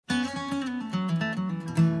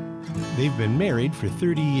They've been married for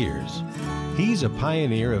 30 years. He's a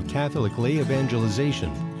pioneer of Catholic lay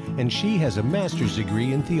evangelization, and she has a master's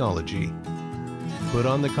degree in theology. Put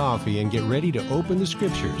on the coffee and get ready to open the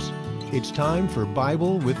scriptures. It's time for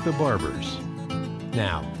Bible with the Barbers.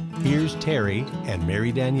 Now, here's Terry and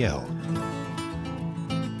Mary Danielle.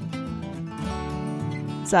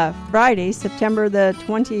 It's Friday, September the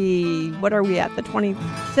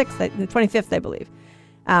 25th, I believe.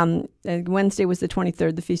 Wednesday was the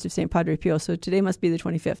 23rd, the Feast of St. Padre Pio, so today must be the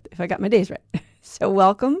 25th, if I got my days right. So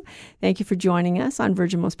welcome. Thank you for joining us on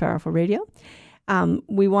Virgin Most Powerful Radio.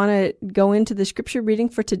 We want to go into the scripture reading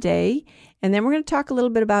for today, and then we're going to talk a little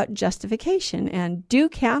bit about justification. And do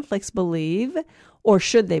Catholics believe, or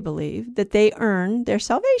should they believe, that they earn their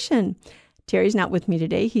salvation? Terry's not with me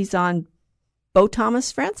today. He's on Beau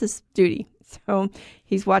Thomas Francis duty, so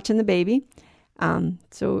he's watching the baby.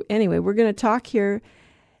 So anyway, we're going to talk here.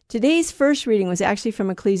 Today's first reading was actually from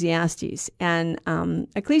Ecclesiastes, and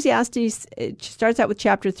Ecclesiastes, it starts out with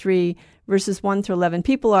chapter 3, verses 1 through 11.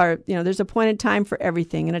 People are, there's appointed time for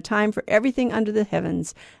everything, and a time for everything under the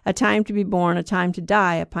heavens, a time to be born, a time to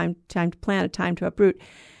die, a time to plant, a time to uproot,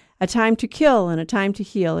 a time to kill and a time to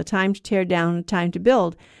heal, a time to tear down, a time to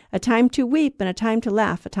build, a time to weep and a time to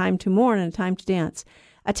laugh, a time to mourn and a time to dance,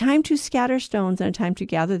 a time to scatter stones and a time to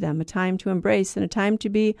gather them, a time to embrace and a time to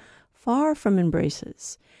be far from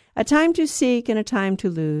embraces, a time to seek and a time to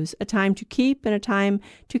lose, a time to keep and a time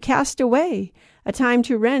to cast away, a time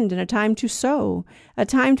to rend and a time to sow, a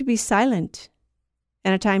time to be silent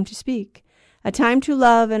and a time to speak, a time to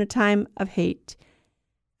love and a time of hate,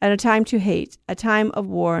 and a time to hate, a time of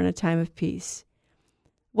war and a time of peace.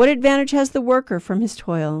 What advantage has the worker from his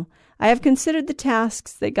toil? I have considered the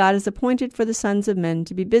tasks that God has appointed for the sons of men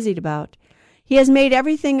to be busied about. He has made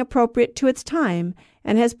everything appropriate to its time,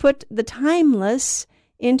 and has put the timeless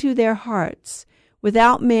into their hearts,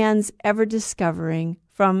 without man's ever discovering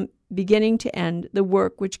from beginning to end the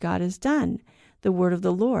work which God has done, the word of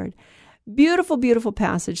the Lord. Beautiful, beautiful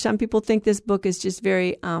passage. Some people think this book is just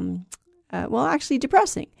very, actually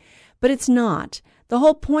depressing, but it's not. The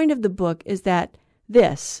whole point of the book is that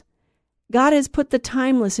God has put the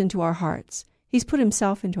timeless into our hearts. He's put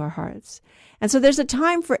himself into our hearts. And so there's a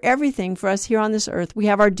time for everything for us here on this earth. We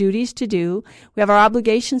have our duties to do. We have our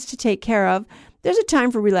obligations to take care of. There's a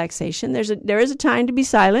time for relaxation. There is a time to be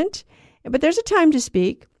silent, but there's a time to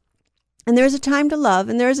speak. And there is a time to love,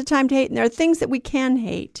 and there is a time to hate. And there are things that we can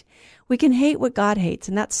hate. We can hate what God hates,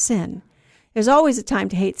 and that's sin. There's always a time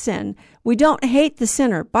to hate sin. We don't hate the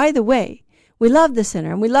sinner. By the way, we love the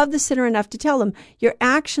sinner, and we love the sinner enough to tell them, your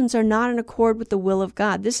actions are not in accord with the will of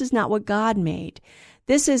God. This is not what God made.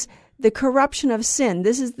 This is the corruption of sin.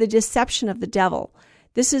 This is the deception of the devil.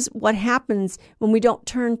 This is what happens when we don't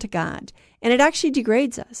turn to God. And it actually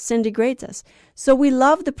degrades us. Sin degrades us. So we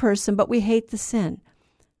love the person, but we hate the sin.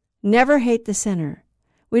 Never hate the sinner.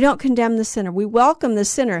 We don't condemn the sinner. We welcome the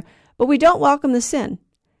sinner, but we don't welcome the sin.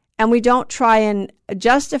 And we don't try and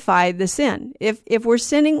justify the sin. If we're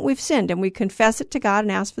sinning, we've sinned, and we confess it to God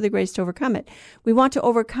and ask for the grace to overcome it. We want to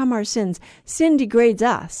overcome our sins. Sin degrades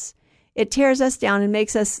us. It tears us down and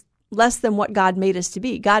makes us less than what God made us to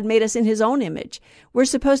be. God made us in his own image. We're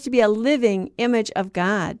supposed to be a living image of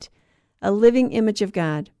God, a living image of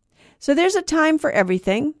God. So there's a time for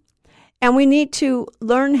everything, and we need to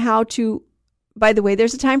learn how to, by the way,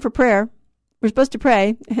 there's a time for prayer. We're supposed to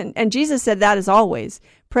pray, and Jesus said that as always.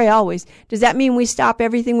 Pray always. Does that mean we stop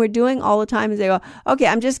everything we're doing all the time and say, okay,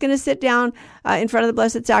 I'm just going to sit down in front of the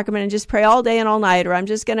Blessed Sacrament and just pray all day and all night, or I'm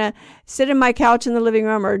just going to sit in my couch in the living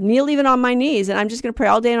room or kneel even on my knees, and I'm just going to pray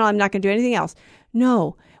all day and all, I'm not going to do anything else.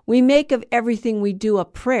 No, we make of everything we do a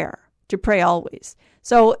prayer, to pray always.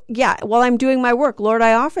 So, while I'm doing my work, Lord,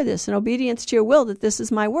 I offer this in obedience to your will, that this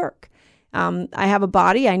is my work. I have a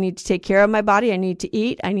body. I need to take care of my body. I need to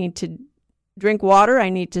eat. I need to drink water, I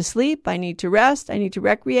need to sleep, I need to rest, I need to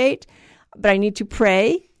recreate, but I need to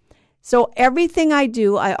pray. So everything I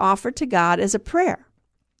do, I offer to God as a prayer.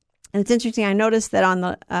 And it's interesting, I noticed that on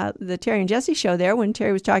the Terry and Jesse show there, when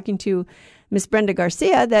Terry was talking to Miss Brenda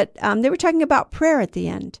Garcia, that they were talking about prayer at the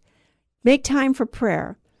end. Make time for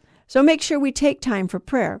prayer. So make sure we take time for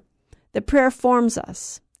prayer. The prayer forms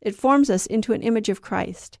us. It forms us into an image of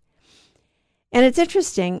Christ. And it's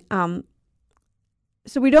interesting,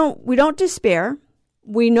 so we don't despair.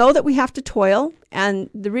 We know that we have to toil, and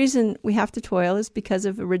the reason we have to toil is because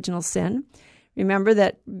of original sin. Remember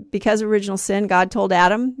that because of original sin, God told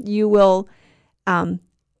Adam, you will earn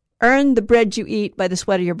the bread you eat by the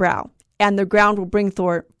sweat of your brow, and the ground will bring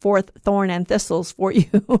forth thorn and thistles for you.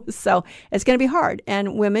 So it's going to be hard.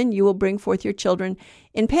 And women, you will bring forth your children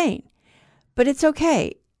in pain. But it's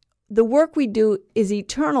okay. the work we do is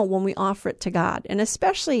eternal when we offer it to God. And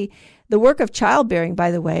especially the work of childbearing,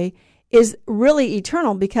 by the way, is really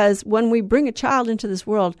eternal, because when we bring a child into this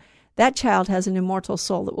world, that child has an immortal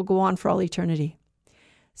soul that will go on for all eternity.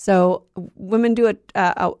 So women do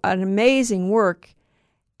an amazing work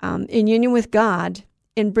in union with God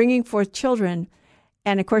in bringing forth children.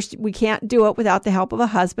 And of course, we can't do it without the help of a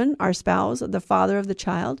husband, our spouse, or the father of the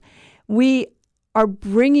child. We are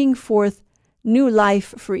bringing forth new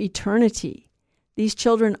life for eternity. These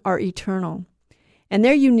children are eternal, and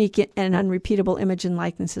they're unique and unrepeatable image and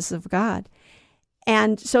likenesses of God.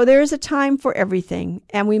 And so there is a time for everything,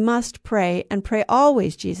 and we must pray, and pray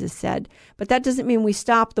always, Jesus said. But that doesn't mean we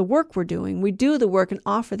stop the work we're doing. We do the work and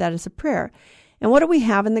offer that as a prayer. And what do we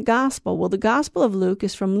have in the gospel? Well, the Gospel of Luke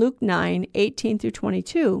is from Luke 9:18 through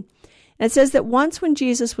 22. And it says that once when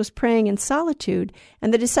Jesus was praying in solitude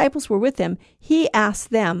and the disciples were with him, he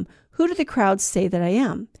asked them, "Who do the crowds say that I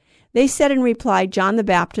am?" They said in reply, "John the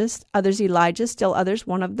Baptist, others Elijah, still others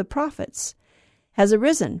one of the prophets has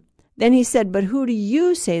arisen." Then he said, "But who do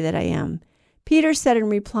you say that I am?" Peter said in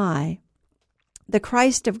reply, "The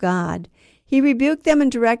Christ of God." He rebuked them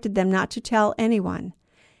and directed them not to tell anyone.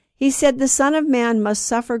 He said, "The Son of Man must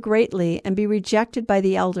suffer greatly and be rejected by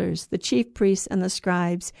the elders, the chief priests, and the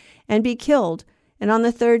scribes, and be killed, and on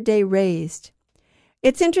the third day raised."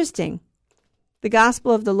 It's interesting. The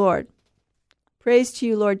gospel of the Lord. Praise to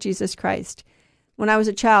you, Lord Jesus Christ. When I was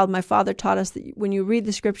a child, my father taught us that when you read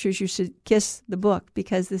the scriptures, you should kiss the book,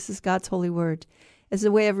 because this is God's holy word, as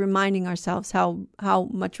a way of reminding ourselves how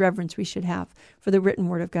much reverence we should have for the written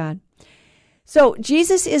word of God. So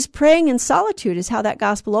Jesus is praying in solitude is how that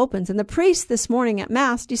gospel opens. And the priest this morning at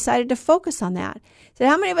Mass decided to focus on that. So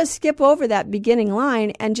how many of us skip over that beginning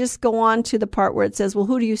line and just go on to the part where it says, "Well,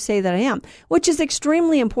 who do you say that I am?" Which is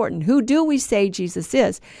extremely important. Who do we say Jesus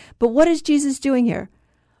is? But what is Jesus doing here?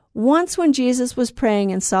 Once when Jesus was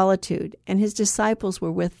praying in solitude and his disciples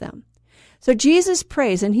were with them. So Jesus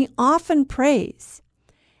prays, and he often prays.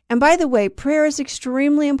 And by the way, prayer is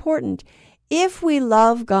extremely important. If we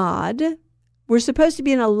love God, we're supposed to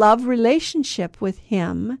be in a love relationship with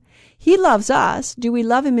him. He loves us. Do we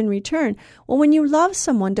love him in return? Well, when you love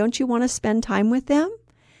someone, don't you want to spend time with them?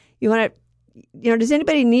 You want to, does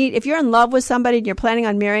anybody need, if you're in love with somebody and you're planning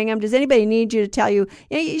on marrying them, does anybody need you to tell you,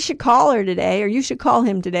 you should call her today, or you should call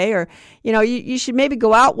him today, or, you should maybe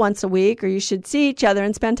go out once a week, or you should see each other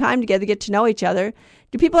and spend time together, get to know each other?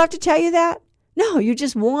 Do people have to tell you that? No, you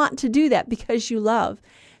just want to do that because you love.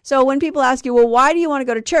 So when people ask you, well, why do you want to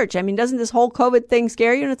go to church? I mean, doesn't this whole COVID thing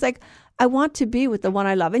scare you? And it's like, I want to be with the one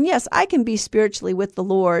I love. And yes, I can be spiritually with the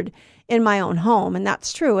Lord in my own home, and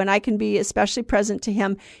that's true. And I can be especially present to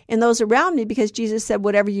him in those around me, because Jesus said,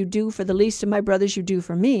 whatever you do for the least of my brothers, you do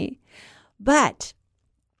for me. But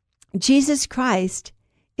Jesus Christ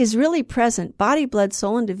is really present, body, blood,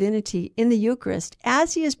 soul, and divinity in the Eucharist.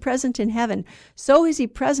 As he is present in heaven, so is he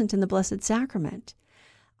present in the Blessed Sacrament.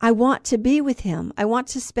 I want to be with him. I want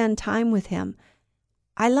to spend time with him.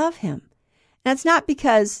 I love him. And it's not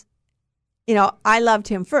because, I loved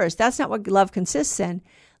him first. That's not what love consists in.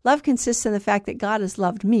 Love consists in the fact that God has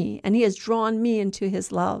loved me, and he has drawn me into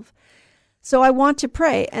his love. So I want to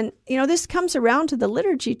pray. And, this comes around to the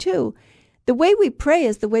liturgy too. The way we pray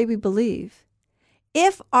is the way we believe.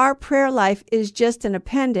 If our prayer life is just an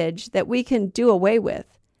appendage that we can do away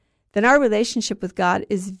with, then our relationship with God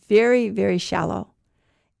is very, very shallow.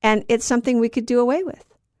 And it's something we could do away with.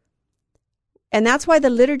 And that's why the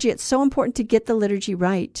liturgy, it's so important to get the liturgy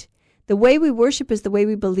right. The way we worship is the way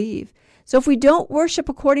we believe. So if we don't worship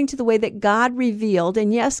according to the way that God revealed,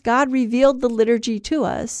 and yes, God revealed the liturgy to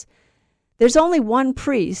us, there's only one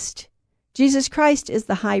priest. Jesus Christ is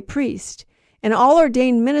the high priest. And all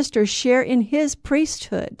ordained ministers share in his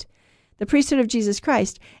priesthood, the priesthood of Jesus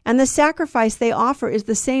Christ. And the sacrifice they offer is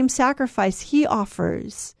the same sacrifice he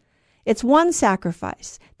offers. It's one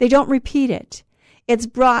sacrifice. They don't repeat it. It's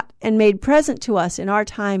brought and made present to us in our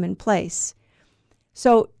time and place.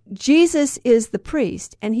 So Jesus is the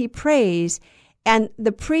priest, and he prays, and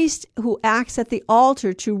the priest who acts at the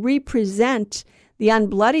altar to represent the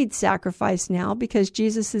unbloodied sacrifice now, because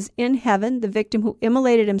Jesus is in heaven, the victim who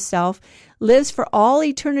immolated himself, lives for all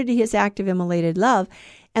eternity his act of immolated love.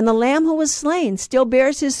 And the Lamb who was slain still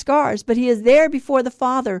bears his scars, but he is there before the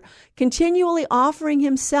Father, continually offering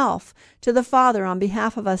himself to the Father on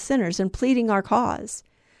behalf of us sinners and pleading our cause,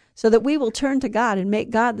 so that we will turn to God and make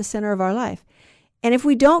God the center of our life. And if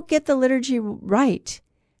we don't get the liturgy right,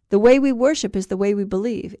 the way we worship is the way we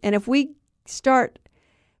believe. And if we start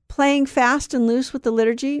playing fast and loose with the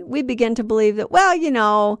liturgy, we begin to believe that,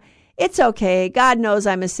 well, it's okay. God knows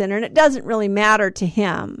I'm a sinner, and it doesn't really matter to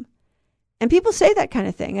him. And people say that kind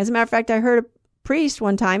of thing. As a matter of fact, I heard a priest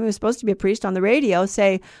one time, who was supposed to be a priest on the radio,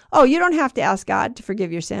 say, "Oh, you don't have to ask God to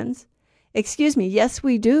forgive your sins." Excuse me. Yes,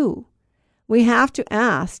 we do. We have to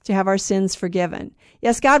ask to have our sins forgiven.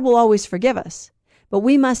 Yes, God will always forgive us, but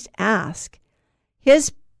we must ask.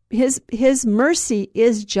 His mercy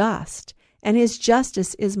is just, and his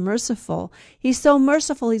justice is merciful. He's so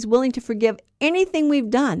merciful, he's willing to forgive anything we've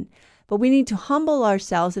done. But we need to humble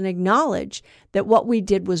ourselves and acknowledge that what we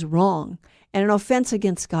did was wrong and an offense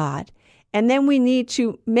against God. And then we need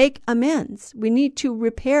to make amends. We need to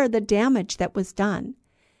repair the damage that was done.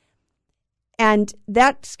 And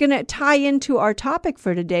that's going to tie into our topic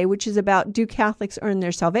for today, which is about, do Catholics earn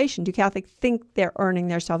their salvation? Do Catholics think they're earning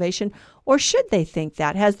their salvation? Or should they think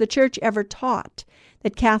that? Has the church ever taught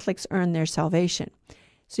that Catholics earn their salvation?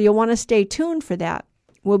 So you'll want to stay tuned for that.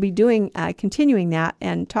 We'll be continuing that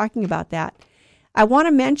and talking about that. I want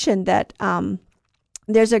to mention that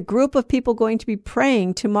there's a group of people going to be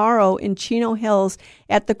praying tomorrow in Chino Hills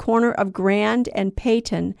at the corner of Grand and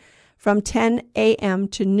Peyton from 10 a.m.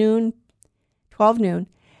 to 12 noon.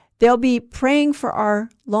 They'll be praying for our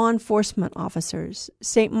law enforcement officers.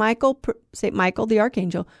 St. Michael the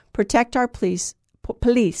Archangel, protect our police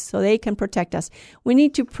so they can protect us. We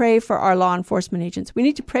need to pray for our law enforcement agents. We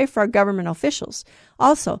need to pray for our government officials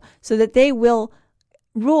also, so that they will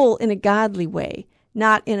rule in a godly way,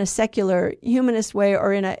 not in a secular humanist way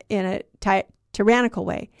or in a tyrannical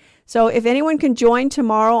way. So if anyone can join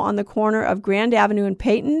tomorrow on the corner of Grand Avenue and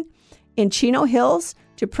Peyton in Chino Hills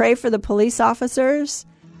to pray for the police officers,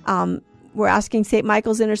 we're asking St.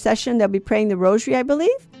 Michael's intercession. They'll be praying the rosary, I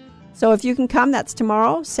believe. So if you can come, that's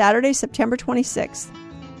tomorrow, Saturday, September 26th.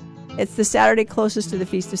 It's the Saturday closest to the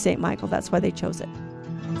Feast of St. Michael. That's why they chose it.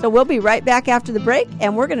 So we'll be right back after the break,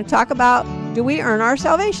 and we're going to talk about, do we earn our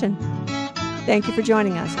salvation? Thank you for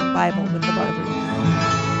joining us on Bible with the Barbers.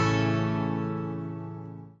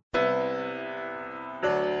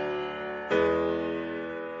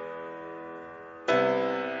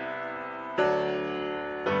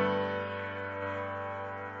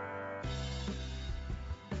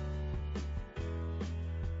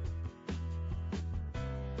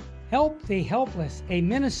 Help the Helpless, a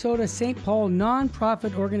Minnesota St. Paul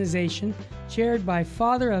nonprofit organization chaired by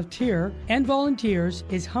Father of Tyr and volunteers,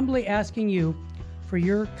 is humbly asking you for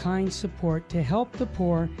your kind support to help the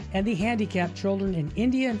poor and the handicapped children in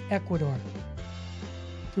India and Ecuador.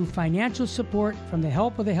 Through financial support from the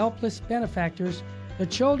Help of the Helpless benefactors, the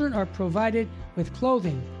children are provided with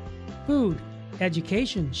clothing, food,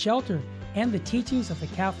 education, shelter, and the teachings of the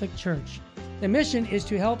Catholic Church. The mission is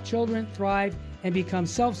to help children thrive and become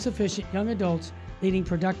self-sufficient young adults leading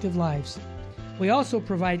productive lives. We also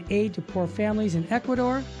provide aid to poor families in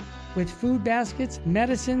Ecuador with food baskets,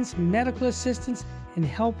 medicines, medical assistance, and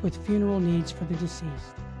help with funeral needs for the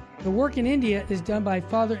deceased. The work in India is done by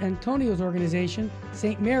Father Antonio's organization,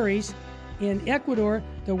 St. Mary's. In Ecuador,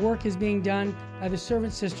 the work is being done by the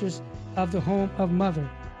Servant Sisters of the Home of Mother.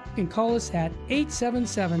 You can call us at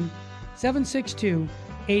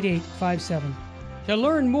 877-762-8857. To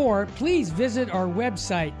learn more, please visit our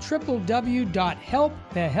website,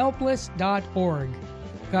 www.helpthehelpless.org.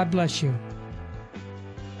 God bless you.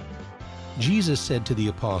 Jesus said to the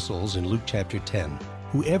apostles in Luke chapter 10,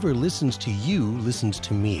 "Whoever listens to you listens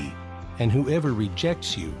to me, and whoever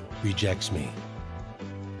rejects you rejects me."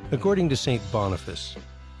 According to St. Boniface,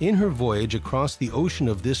 in her voyage across the ocean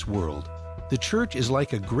of this world, the Church is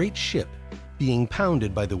like a great ship being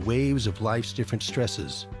pounded by the waves of life's different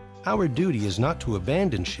stresses. Our duty is not to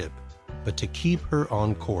abandon ship, but to keep her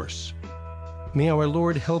on course. May our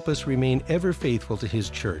Lord help us remain ever faithful to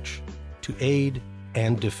His Church, to aid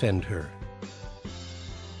and defend her.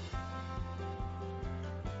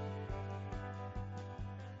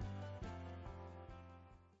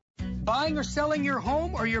 Buying or selling your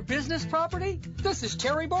home or your business property? This is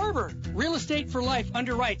Terry Barber. Real Estate for Life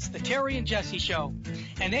underwrites the Terry and Jesse Show.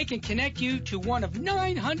 And they can connect you to one of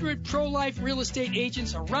 900 pro-life real estate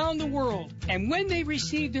agents around the world. And when they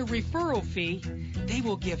receive their referral fee, they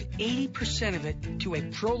will give 80% of it to a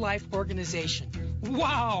pro-life organization.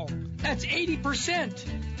 Wow! That's 80%!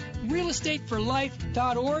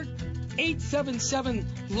 realestateforlife.org,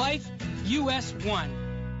 877-LIFE-US1.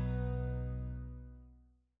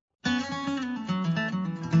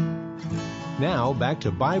 Now, back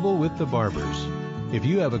to Bible with the Barbers. If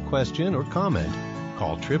you have a question or comment,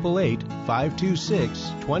 call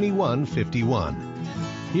 888-526-2151.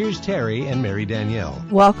 Here's Terry and Mary Danielle.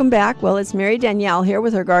 Welcome back. Well, it's Mary Danielle here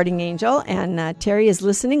with her guardian angel, and Terry is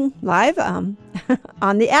listening live on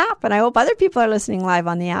the app, and I hope other people are listening live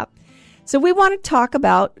on the app. So we want to talk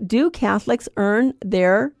about, do Catholics earn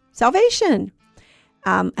their salvation?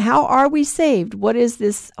 How are we saved? What is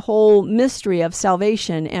this whole mystery of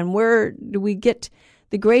salvation, and where do we get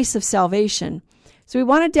the grace of salvation? So we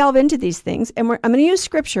want to delve into these things, and I'm going to use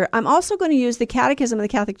Scripture. I'm also going to use the Catechism of the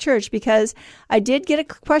Catholic Church, because I did get a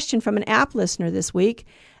question from an app listener this week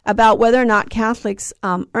about whether or not Catholics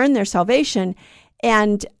earn their salvation,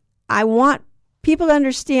 and I want people to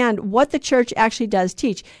understand what the Church actually does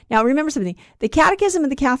teach. Now, remember something. The Catechism of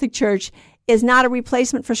the Catholic Church is not a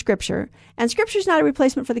replacement for Scripture, and Scripture is not a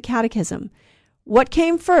replacement for the Catechism. What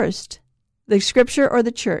came first, the Scripture or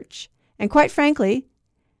the Church? And quite frankly,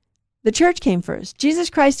 the Church came first. Jesus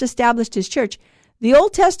Christ established His Church. The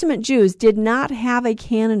Old Testament Jews did not have a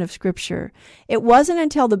canon of Scripture. It wasn't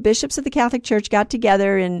until the bishops of the Catholic Church got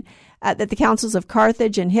together at the councils of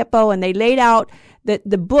Carthage and Hippo, and they laid out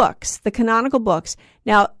the books, the canonical books.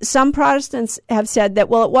 Now, some Protestants have said that,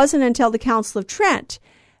 well, it wasn't until the Council of Trent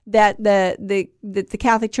that the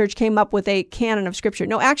Catholic Church came up with a canon of Scripture.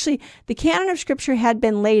 No, actually, the canon of Scripture had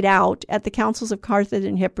been laid out at the councils of Carthage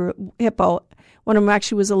and Hippo. One of them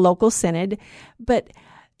actually was a local synod, but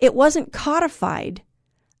it wasn't codified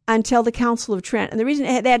until the Council of Trent. And the reason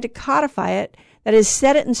they had to codify it, that is,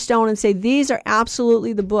 set it in stone and say, these are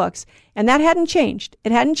absolutely the books. And that hadn't changed.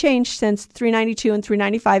 It hadn't changed since 392 and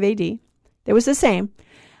 395 AD. It was the same.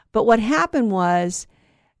 But what happened was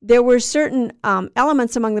there were certain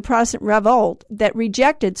elements among the Protestant revolt that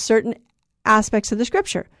rejected certain aspects of the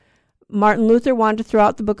Scripture. Martin Luther wanted to throw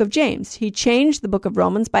out the book of James. He changed the book of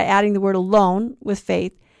Romans by adding the word alone with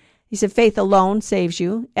faith. He said faith alone saves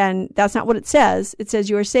you, and that's not what it says. It says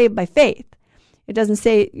you are saved by faith. It doesn't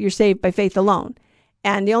say you're saved by faith alone.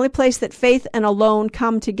 And the only place that faith and alone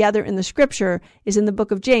come together in the Scripture is in the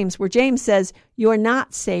book of James, where James says you are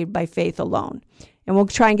not saved by faith alone. And we'll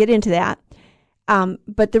try and get into that.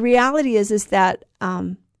 But the reality is that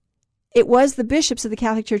it was the bishops of the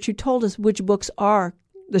Catholic Church who told us which books are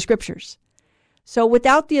the Scriptures. So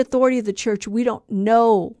without the authority of the Church, we don't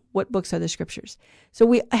know what books are the Scriptures. So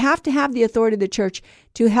we have to have the authority of the Church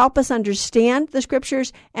to help us understand the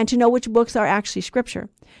Scriptures and to know which books are actually Scripture.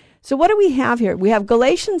 So what do we have here? We have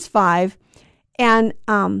Galatians 5, and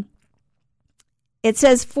it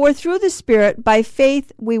says, "For through the Spirit, by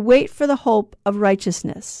faith, we wait for the hope of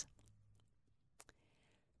righteousness."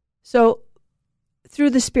 So,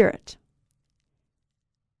 through the Spirit.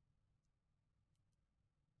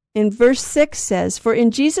 In verse 6 says, "For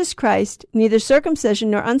in Jesus Christ, neither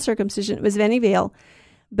circumcision nor uncircumcision was of any avail,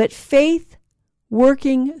 but faith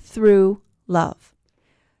working through love."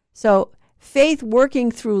 So, faith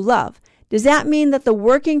working through love. Does that mean that the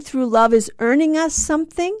working through love is earning us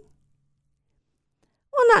something?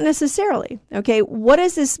 Well, not necessarily. Okay, what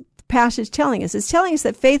is this passage telling us? It's telling us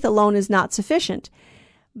that faith alone is not sufficient,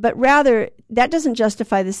 but rather that doesn't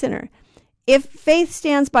justify the sinner. If faith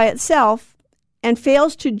stands by itself and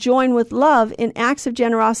fails to join with love in acts of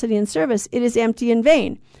generosity and service, it is empty and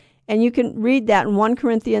vain. And you can read that in 1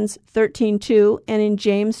 Corinthians 13:2 and in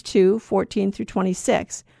James 2:14 through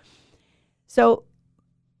 26. So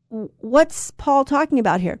what's Paul talking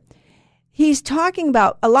about here? He's talking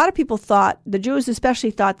about, a lot of people thought, the Jews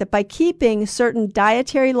especially thought, that by keeping certain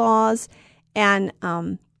dietary laws and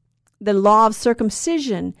the law of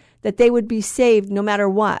circumcision, that they would be saved no matter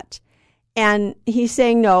what. And he's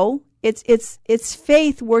saying, no, it's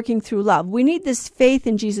faith working through love. We need this faith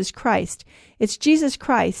in Jesus Christ. It's Jesus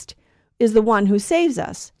Christ is the one who saves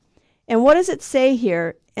us. And what does it say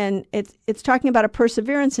here? And it's talking about a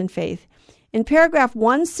perseverance in faith. In paragraph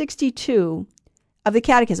 162 of the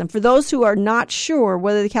Catechism, for those who are not sure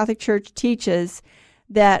whether the Catholic Church teaches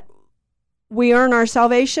that we earn our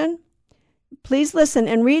salvation, please listen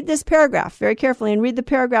and read this paragraph very carefully and read the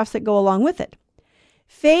paragraphs that go along with it.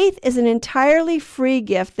 Faith is an entirely free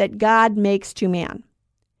gift that God makes to man.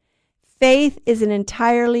 Faith is an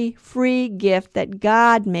entirely free gift that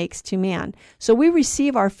God makes to man. So we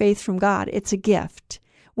receive our faith from God. It's a gift.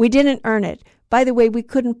 We didn't earn it. By the way, we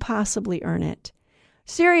couldn't possibly earn it.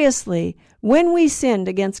 Seriously, when we sinned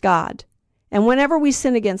against God, and whenever we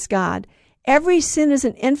sin against God, every sin is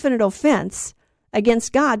an infinite offense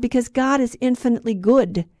against God because God is infinitely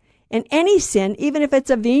good. And any sin, even if it's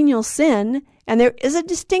a venial sin, and there is a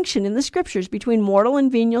distinction in the Scriptures between mortal and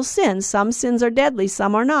venial sins. Some sins are deadly,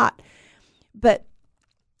 some are not. But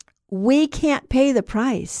we can't pay the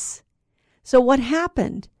price. So what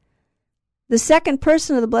happened? The second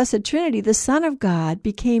person of the Blessed Trinity, the Son of God,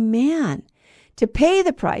 became man to pay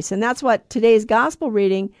the price. And that's what today's gospel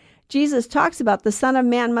reading, Jesus talks about. The Son of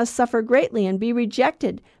Man must suffer greatly and be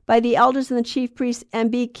rejected by the elders and the chief priests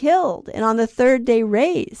and be killed, and on the third day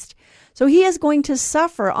raised. So he is going to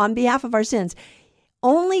suffer on behalf of our sins.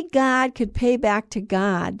 Only God could pay back to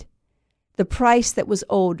God the price that was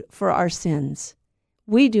owed for our sins.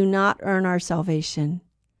 We do not earn our salvation.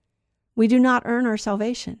 We do not earn our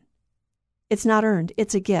salvation. It's not earned.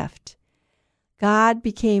 It's a gift. God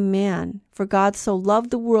became man, for God so loved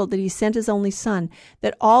the world that he sent his only Son,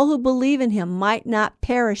 that all who believe in him might not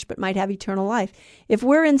perish but might have eternal life. If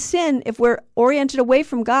we're in sin, if we're oriented away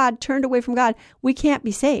from God, turned away from God, we can't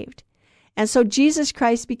be saved. And so Jesus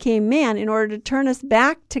Christ became man in order to turn us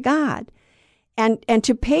back to God and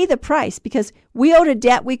to pay the price, because we owed a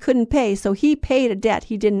debt we couldn't pay, so he paid a debt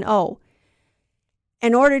he didn't owe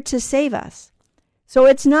in order to save us. So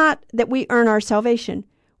it's not that we earn our salvation.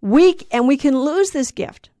 We can lose this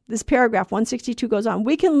gift. This paragraph 162 goes on.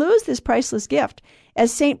 We can lose this priceless gift,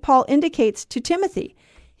 as St. Paul indicates to Timothy.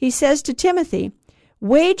 He says to Timothy,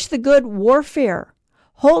 wage the good warfare,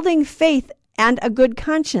 holding faith and a good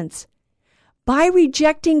conscience. By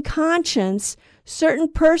rejecting conscience, certain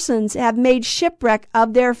persons have made shipwreck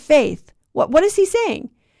of their faith. What is he saying?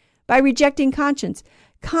 By rejecting conscience.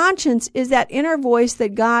 Conscience is that inner voice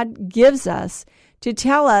that God gives us to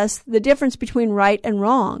tell us the difference between right and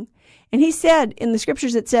wrong. And he said in the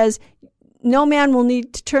scriptures, it says, no man will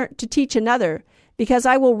need to teach another, because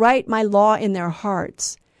I will write my law in their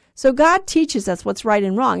hearts. So God teaches us what's right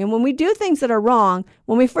and wrong. And when we do things that are wrong,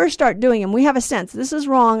 when we first start doing them, we have a sense, this is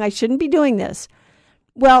wrong, I shouldn't be doing this.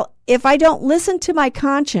 Well, if I don't listen to my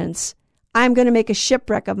conscience, I'm going to make a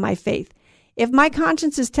shipwreck of my faith. If my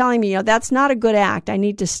conscience is telling me, that's not a good act, I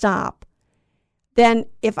need to stop, then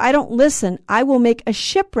if I don't listen, I will make a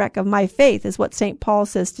shipwreck of my faith, is what St. Paul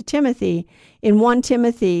says to Timothy in 1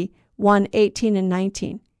 Timothy 1:18 and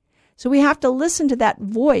 19. So we have to listen to that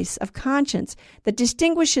voice of conscience that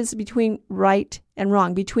distinguishes between right and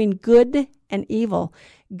wrong, between good and evil.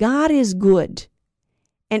 God is good,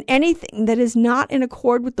 and anything that is not in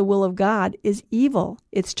accord with the will of God is evil.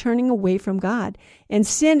 It's turning away from God. And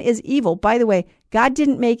sin is evil. By the way, God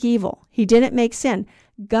didn't make evil. He didn't make sin.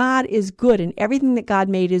 God is good, and everything that God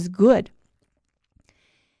made is good.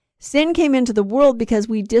 Sin came into the world because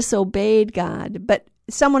we disobeyed God, but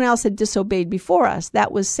someone else had disobeyed before us.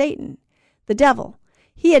 That was Satan, the devil.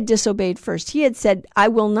 He had disobeyed first. He had said, I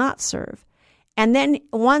will not serve. And then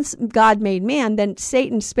once God made man, then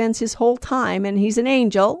Satan spends his whole time, and he's an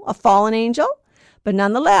angel, a fallen angel, but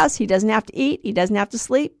nonetheless, he doesn't have to eat, he doesn't have to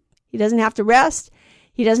sleep, he doesn't have to rest,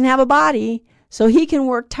 he doesn't have a body, so he can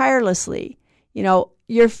work tirelessly.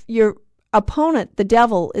 Your opponent, the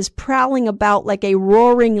devil, is prowling about like a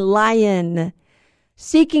roaring lion,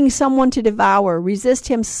 seeking someone to devour. Resist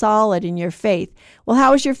him solid in your faith. Well,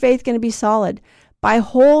 how is your faith going to be solid? By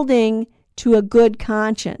holding to a good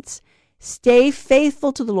conscience. Stay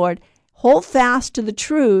faithful to the Lord. Hold fast to the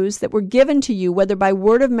truths that were given to you, whether by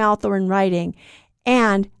word of mouth or in writing,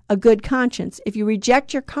 and a good conscience. If you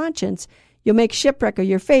reject your conscience, you'll make shipwreck of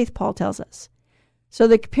your faith, Paul tells us. So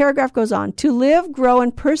the paragraph goes on, to live, grow,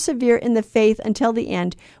 and persevere in the faith until the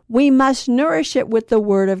end, we must nourish it with the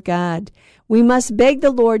word of God. We must beg the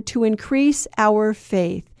Lord to increase our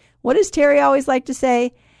faith. What does Terry always like to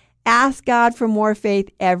say? Ask God for more faith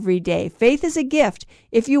every day. Faith is a gift.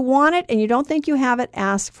 If you want it and you don't think you have it,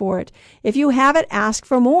 ask for it. If you have it, ask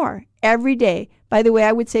for more every day. By the way,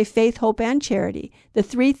 I would say faith, hope, and charity, the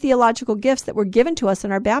 3 theological gifts that were given to us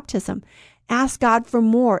in our baptism. Ask God for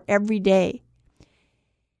more every day.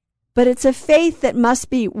 But it's a faith that must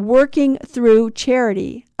be working through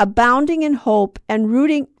charity, abounding in hope, and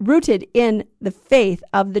rooted in the faith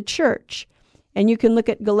of the church. And you can look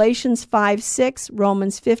at Galatians 5:6,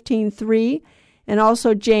 Romans 15:3, and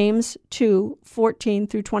also James 2:14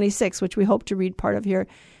 through 26, which we hope to read part of here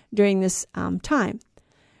during this time.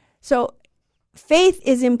 So faith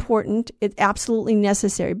is important. It's absolutely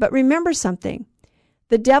necessary. But remember something.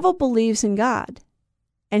 The devil believes in God,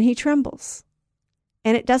 and he trembles.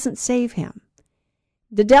 And it doesn't save him.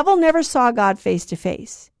 The devil never saw God face to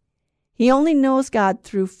face. He only knows God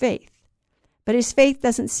through faith. But his faith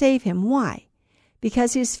doesn't save him. Why?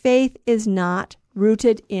 Because his faith is not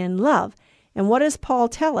rooted in love. And what does Paul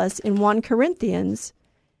tell us in 1 Corinthians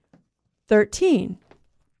 13?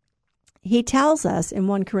 He tells us in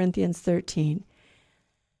 1 Corinthians 13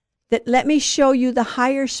 that let me show you the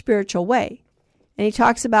higher spiritual way. And he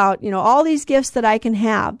talks about, all these gifts that I can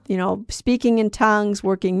have, speaking in tongues,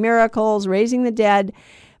 working miracles, raising the dead.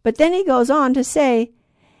 But then he goes on to say,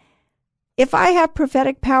 if I have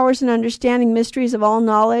prophetic powers and understanding mysteries of all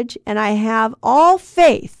knowledge, and I have all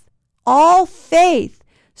faith,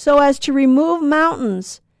 so as to remove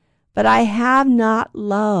mountains, but I have not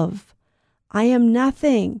love, I am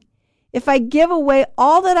nothing. If I give away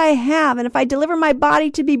all that I have, and if I deliver my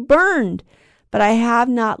body to be burned, but I have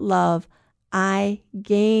not love, I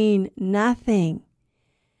gain nothing.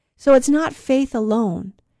 So it's not faith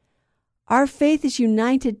alone. Our faith is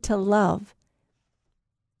united to love.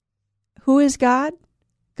 Who is God?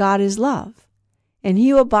 God is love. And he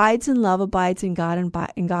who abides in love abides in God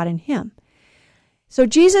and God in him. So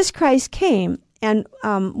Jesus Christ came, and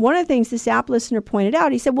one of the things this app listener pointed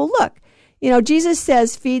out, he said, well, look, Jesus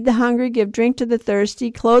says, feed the hungry, give drink to the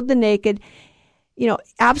thirsty, clothe the naked.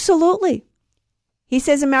 Absolutely. He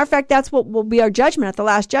says, as a matter of fact, that's what will be our judgment at the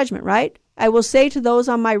last judgment, right? I will say to those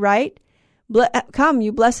on my right, come,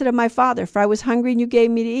 you blessed of my Father, for I was hungry and you gave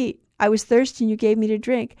me to eat. I was thirsty and you gave me to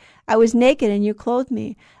drink. I was naked and you clothed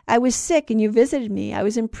me. I was sick and you visited me. I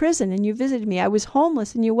was in prison and you visited me. I was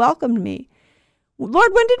homeless and you welcomed me.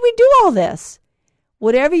 Lord, when did we do all this?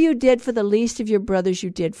 Whatever you did for the least of your brothers, you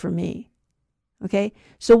did for me. Okay?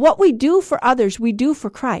 So what we do for others, we do for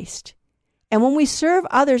Christ. And when we serve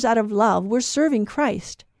others out of love, we're serving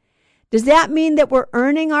Christ. Does that mean that we're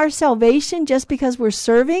earning our salvation just because we're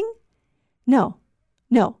serving? No.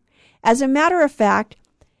 As a matter of fact,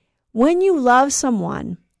 when you love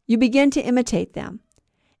someone, you begin to imitate them.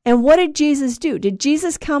 And what did Jesus do? Did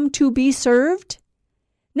Jesus come to be served?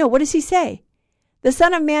 No, what does he say? The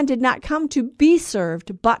Son of Man did not come to be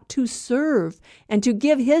served, but to serve and to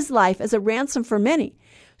give his life as a ransom for many.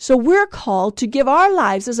 So we're called to give our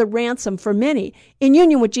lives as a ransom for many in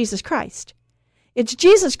union with Jesus Christ. It's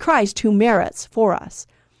Jesus Christ who merits for us.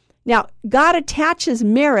 Now, God attaches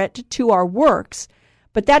merit to our works,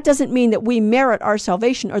 but that doesn't mean that we merit our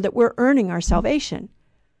salvation or that we're earning our salvation.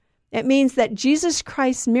 It means that Jesus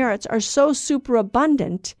Christ's merits are so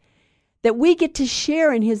superabundant that we get to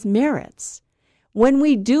share in his merits when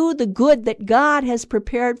we do the good that God has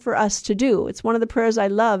prepared for us to do. It's one of the prayers I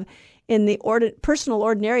love in the personal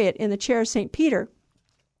ordinariate in the chair of St. Peter,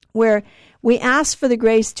 where we ask for the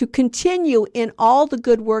grace to continue in all the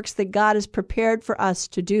good works that God has prepared for us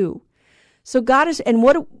to do. So God is, and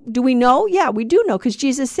what do we know? Yeah, we do know, because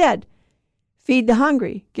Jesus said, feed the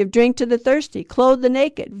hungry, give drink to the thirsty, clothe the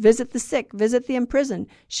naked, visit the sick, visit the imprisoned,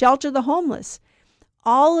 shelter the homeless.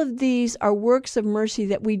 All of these are works of mercy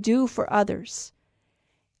that we do for others.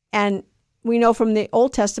 And we know from the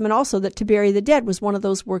Old Testament also that to bury the dead was one of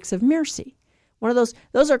those works of mercy.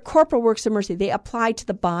 Those are corporal works of mercy. They apply to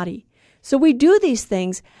the body. So we do these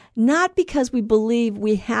things not because we believe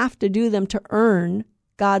we have to do them to earn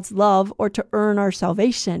God's love or to earn our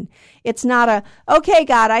salvation. It's not okay,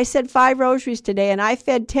 God, I said 5 rosaries today and I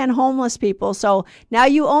fed 10 homeless people, so now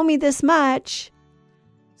you owe me this much.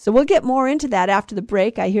 So we'll get more into that after the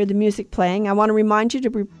break. I hear the music playing. I want to remind you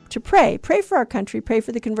to pray. Pray for our country. Pray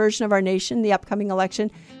for the conversion of our nation, the upcoming election.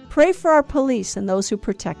 Pray for our police and those who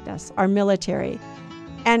protect us, our military.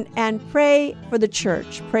 And pray for the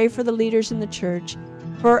church. Pray for the leaders in the church,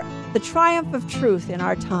 for the triumph of truth in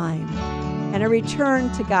our time, and a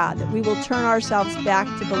return to God, that we will turn ourselves back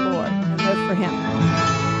to the Lord and live for him.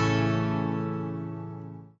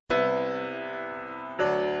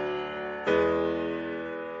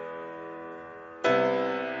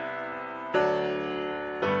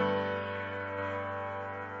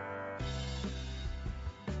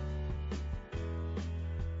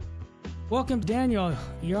 Welcome, Daniel.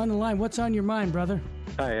 You're on the line. What's on your mind, brother?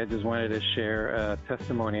 Hi, I just wanted to share a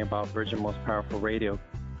testimony about Virgin Most Powerful Radio.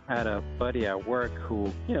 I had a buddy at work who,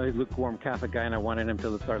 he's a lukewarm Catholic guy, and I wanted him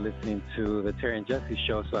to start listening to the Terry and Jesse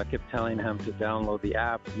show, so I kept telling him to download the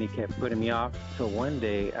app, and he kept putting me off. So one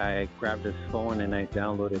day, I grabbed his phone and I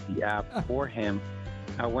downloaded the app for him.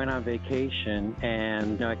 I went on vacation,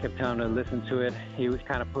 and I kept telling him to listen to it. He was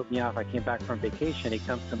kind of put me off. I came back from vacation. He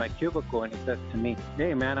comes to my cubicle, and he says to me,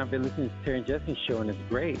 hey, man, I've been listening to Terry and Jesse's show, and it's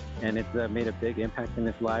great. And it's made a big impact in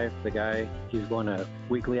his life. The guy, he's going to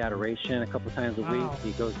weekly adoration a couple times a week.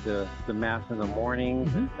 He goes to the Mass in the morning.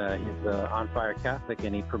 He's an on-fire Catholic,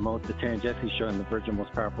 and he promotes the Terry and Jesse show on the Virgin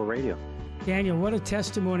Most Powerful Radio. Daniel, what a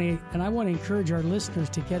testimony. And I want to encourage our listeners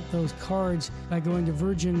to get those cards by going to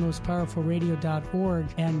virginmostpowerfulradio.org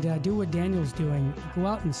and do what Daniel's doing. Go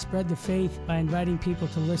out and spread the faith by inviting people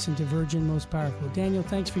to listen to Virgin Most Powerful. Daniel,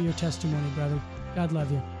 thanks for your testimony, brother. God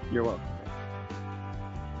love you. You're welcome.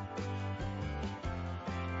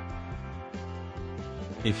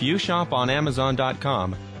 If you shop on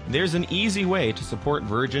Amazon.com, there's an easy way to support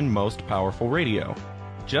Virgin Most Powerful Radio.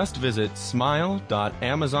 Just visit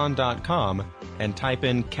smile.amazon.com and type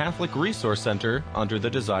in Catholic Resource Center under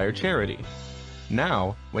the desired charity.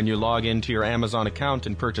 Now, when you log into your Amazon account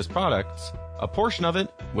and purchase products, a portion of it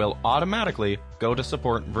will automatically go to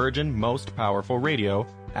support Virgin Most Powerful Radio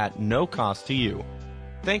at no cost to you.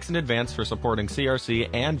 Thanks in advance for supporting CRC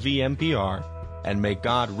and VMPR, and may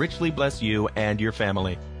God richly bless you and your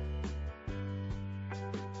family.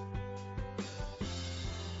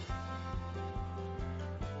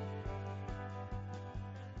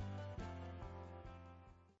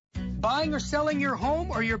 Buying or selling your home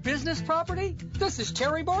or your business property? This is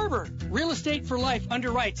Terry Barber. Real Estate for Life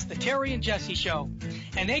underwrites the Terry and Jesse Show.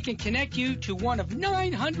 And they can connect you to one of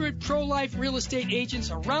 900 pro-life real estate agents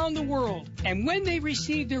around the world. And when they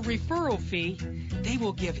receive their referral fee, they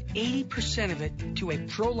will give 80% of it to a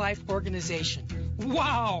pro-life organization.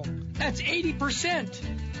 Wow! That's 80%!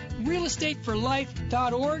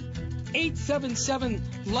 realestateforlife.org,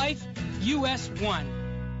 877-LIFE-US1.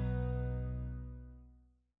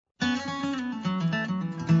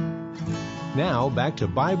 Now, back to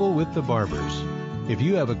Bible with the Barbers. If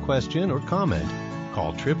you have a question or comment,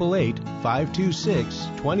 call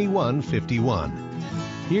 888-526-2151.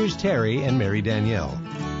 Here's Terry and Mary Danielle.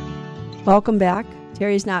 Welcome back.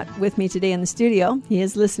 Terry's not with me today in the studio. He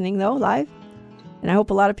is listening, though, live. And I hope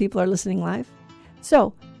a lot of people are listening live.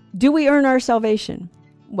 So, do we earn our salvation?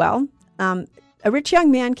 Well, a rich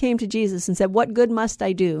young man came to Jesus and said, "What good must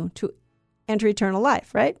I do to enter eternal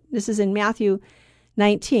life?" Right? This is in Matthew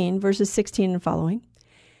 19, verses 16 and following.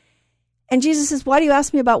 And Jesus says, "Why do you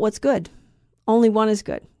ask me about what's good? Only one is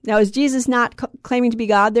good." Now, is Jesus not claiming to be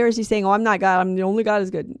God there? Is he saying, "Oh, I'm not God, I'm the only God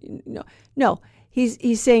is good"? No.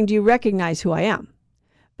 He's saying, "Do you recognize who I am?"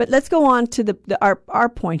 But let's go on to our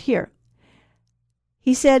point here.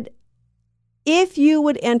 He said, "If you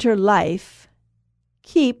would enter life,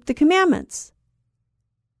 keep the commandments."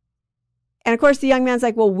 And of course, the young man's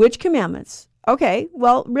like, "Well, which commandments?" Okay,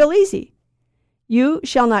 well, real easy. You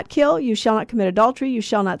shall not kill, you shall not commit adultery, you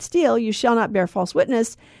shall not steal, you shall not bear false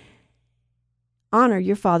witness. Honor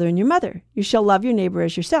your father and your mother. You shall love your neighbor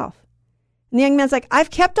as yourself. And the young man's like, "I've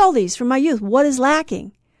kept all these from my youth. What is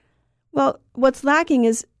lacking?" Well, what's lacking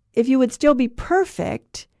is if you would still be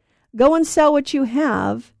perfect, go and sell what you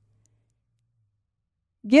have,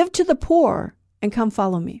 give to the poor, and come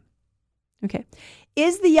follow me. Okay.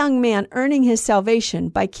 Is the young man earning his salvation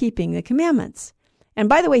by keeping the commandments? And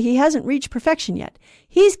by the way, he hasn't reached perfection yet.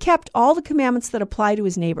 He's kept all the commandments that apply to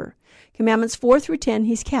his neighbor. Commandments 4 through 10,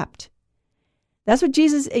 he's kept. That's what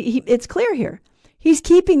Jesus, it's clear here. He's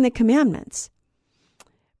keeping the commandments.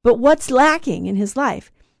 But what's lacking in his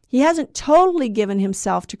life? He hasn't totally given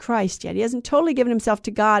himself to Christ yet. He hasn't totally given himself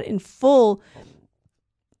to God in full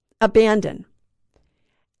abandon.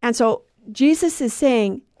 And so Jesus is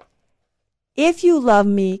saying, if you love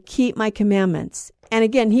me, keep my commandments. And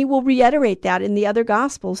again, he will reiterate that in the other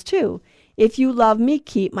Gospels too. If you love me,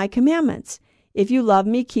 keep my commandments. If you love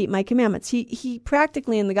me, keep my commandments. He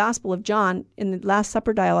practically in the Gospel of John, in the Last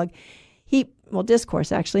Supper dialogue,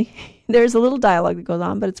 discourse actually. There's a little dialogue that goes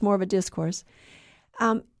on, but it's more of a discourse.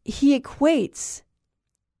 He equates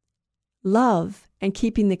love and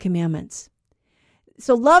keeping the commandments.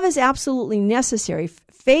 So love is absolutely necessary.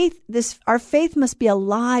 Our faith must be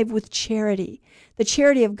alive with charity, the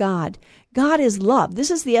charity of God. God is love. This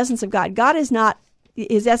is the essence of God. God is not,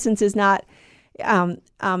 his essence is not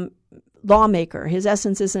lawmaker. His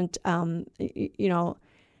essence isn't, the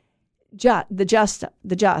just.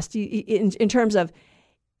 In terms of,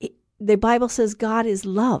 the Bible says God is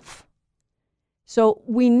love. So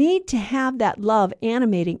we need to have that love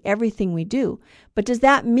animating everything we do. But does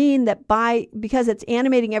that mean that because it's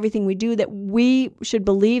animating everything we do, that we should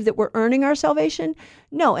believe that we're earning our salvation?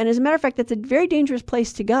 No. And as a matter of fact, that's a very dangerous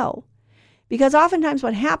place to go. Because oftentimes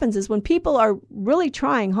what happens is when people are really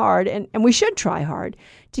trying hard, and we should try hard,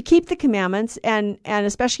 to keep the commandments, and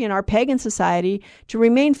especially in our pagan society, to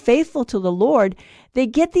remain faithful to the Lord, they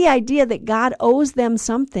get the idea that God owes them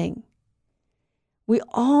something. We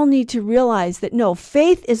all need to realize that no,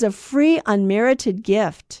 faith is a free, unmerited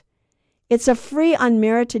gift. It's a free,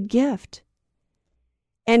 unmerited gift.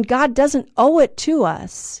 And God doesn't owe it to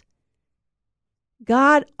us.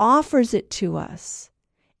 God offers it to us.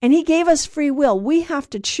 And he gave us free will. We have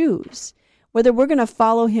to choose whether we're going to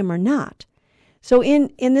follow him or not. So in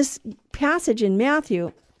this passage in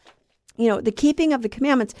Matthew, the keeping of the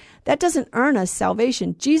commandments, that doesn't earn us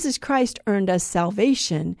salvation. Jesus Christ earned us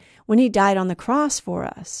salvation when he died on the cross for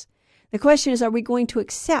us. The question is, are we going to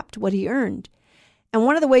accept what he earned? And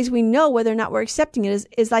one of the ways we know whether or not we're accepting it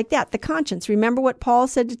is like that, the conscience. Remember what Paul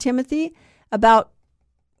said to Timothy about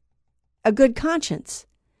a good conscience?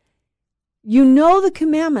 You know the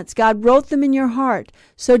commandments. God wrote them in your heart,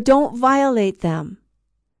 so don't violate them.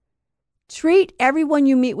 Treat everyone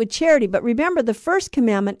you meet with charity. But remember, the first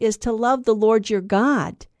commandment is to love the Lord your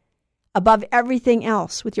God above everything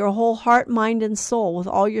else with your whole heart, mind, and soul, with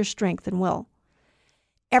all your strength and will.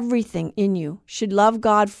 Everything in you should love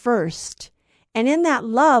God first. And in that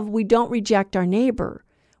love, we don't reject our neighbor.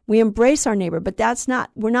 We embrace our neighbor, but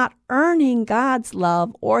we're not earning God's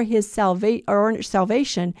love or his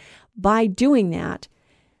salvation by doing that.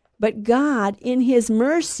 But God, in his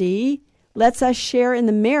mercy, lets us share in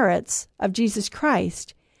the merits of Jesus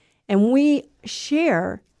Christ, and we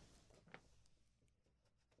share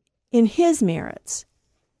in his merits,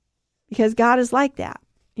 because God is like that.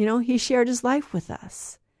 You know, he shared his life with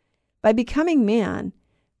us. By becoming man,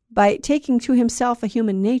 by taking to himself a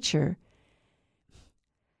human nature,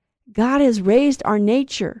 God has raised our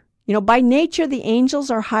nature. You know, by nature, the angels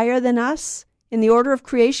are higher than us in the order of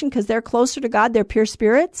creation because they're closer to God. They're pure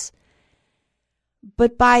spirits.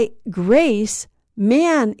 But by grace,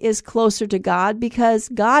 man is closer to God because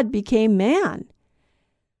God became man.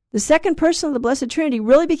 The second person of the Blessed Trinity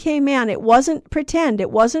really became man. It wasn't pretend.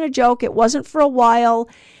 It wasn't a joke. It wasn't for a while.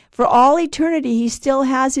 For all eternity, he still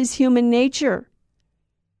has his human nature.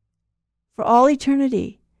 For all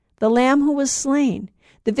eternity. The Lamb who was slain.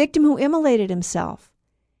 The victim who immolated himself.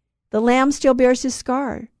 The Lamb still bears his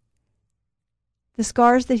scar. The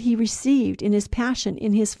scars that he received in his passion,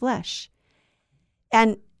 in his flesh.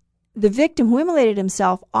 And the victim who immolated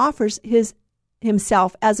himself offers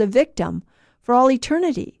himself as a victim for all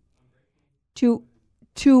eternity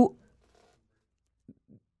to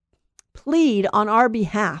plead on our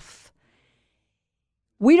behalf.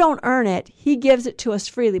 We don't earn it. He gives it to us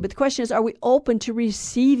freely. But the question is, are we open to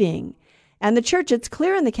receiving? And the church, it's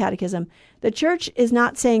clear in the Catechism, the church is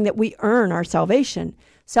not saying that we earn our salvation.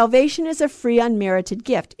 Salvation is a free, unmerited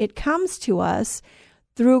gift. It comes to us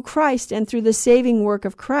through Christ and through the saving work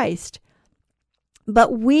of Christ.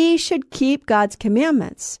 But we should keep God's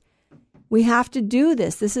commandments. We have to do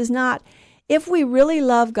this. This is not, if we really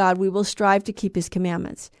love God, we will strive to keep his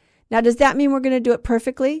commandments. Now, does that mean we're going to do it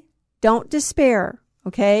perfectly? Don't despair,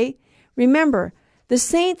 okay? Remember, the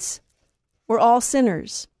saints were all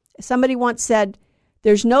sinners. Somebody once said,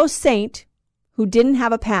 there's no saint who didn't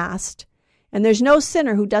have a past, and there's no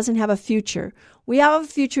sinner who doesn't have a future. We have a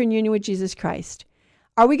future in union with Jesus Christ.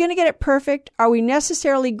 Are we going to get it perfect? Are we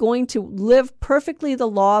necessarily going to live perfectly the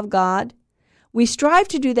law of God? We strive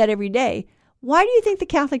to do that every day. Why do you think the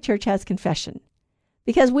Catholic Church has confession?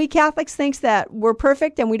 Because we Catholics think that we're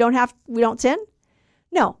perfect and we don't sin?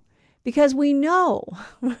 No, because we know,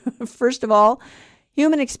 first of all,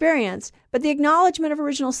 human experience, but the acknowledgement of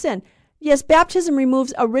original sin. Yes, baptism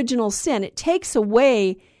removes original sin. It takes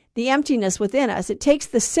away the emptiness within us. It takes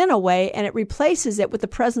the sin away and it replaces it with the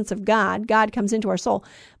presence of God. God comes into our soul,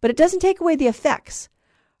 but it doesn't take away the effects.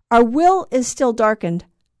 Our will is still darkened.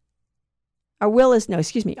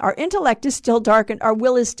 Our intellect is still darkened. Our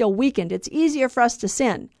will is still weakened. It's easier for us to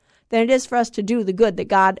sin than it is for us to do the good that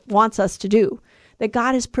God wants us to do, that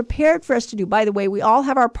God has prepared for us to do. By the way, we all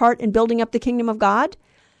have our part in building up the kingdom of God.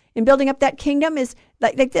 In building up that kingdom is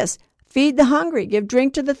like this. Feed the hungry, give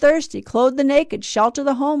drink to the thirsty, clothe the naked, shelter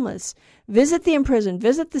the homeless, visit the imprisoned,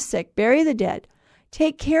 visit the sick, bury the dead.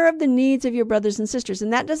 Take care of the needs of your brothers and sisters.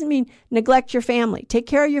 And that doesn't mean neglect your family. Take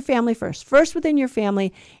care of your family first. First within your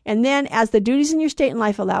family, and then as the duties in your state and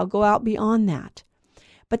life allow, go out beyond that.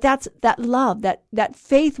 But that's that love, that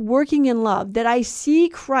faith working in love, that I see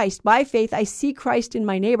Christ. By faith, I see Christ in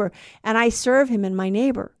my neighbor, and I serve him in my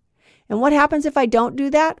neighbor. And what happens if I don't do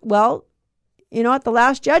that? Well, you know, at the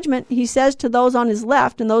last judgment, he says to those on his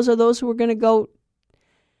left, and those are those who are going to go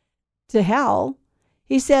to hell,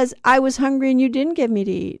 he says, I was hungry and you didn't give me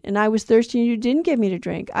to eat, and I was thirsty and you didn't give me to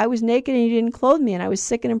drink. I was naked and you didn't clothe me, and I was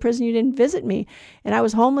sick and in prison and you didn't visit me, and I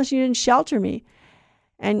was homeless and you didn't shelter me.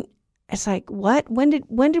 And it's like, what? When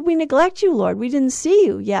did we neglect you, Lord? We didn't see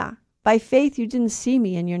you. Yeah. By faith, you didn't see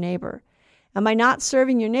me in your neighbor. And by not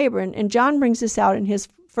serving your neighbor, and John brings this out in his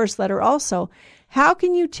first letter also, how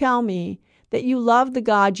can you tell me that you love the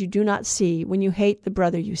God you do not see when you hate the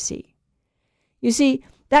brother you see? You see,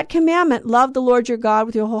 that commandment, love the Lord your God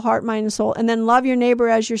with your whole heart, mind, and soul, and then love your neighbor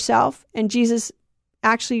as yourself. And Jesus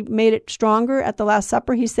actually made it stronger at the Last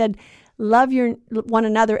Supper. He said, love one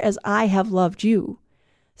another as I have loved you.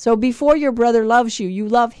 So before your brother loves you, you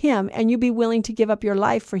love him, and you be willing to give up your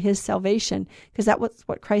life for his salvation, because that was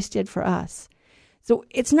what Christ did for us. So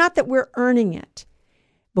it's not that we're earning it,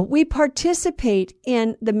 but we participate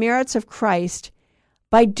in the merits of Christ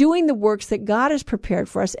by doing the works that God has prepared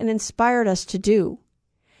for us and inspired us to do.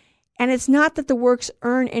 And it's not that the works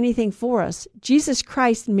earn anything for us. Jesus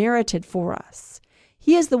Christ merited for us.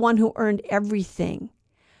 He is the one who earned everything.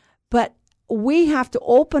 But we have to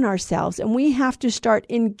open ourselves, and we have to start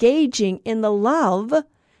engaging in the love,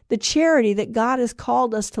 the charity that God has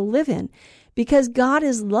called us to live in. Because God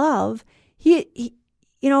is love.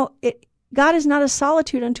 God is not a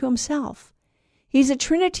solitude unto himself. He's a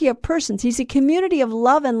trinity of persons. He's a community of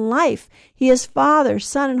love and life. He is Father,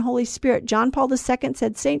 Son, and Holy Spirit.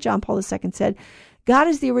 St. John Paul II said, God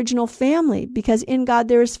is the original family, because in God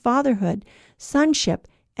there is fatherhood, sonship,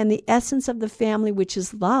 and the essence of the family, which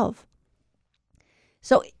is love.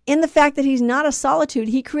 So in the fact that he's not a solitude,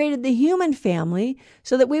 he created the human family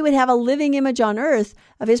so that we would have a living image on earth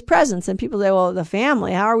of his presence. And people say, well, the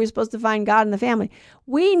family, how are we supposed to find God in the family?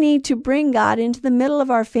 We need to bring God into the middle of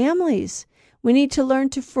our families. We need to learn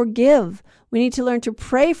to forgive. We need to learn to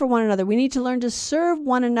pray for one another. We need to learn to serve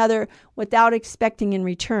one another without expecting in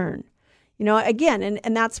return. You know, again,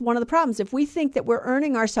 and that's one of the problems. If we think that we're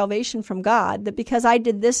earning our salvation from God, that because I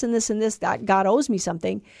did this and this and this, that God owes me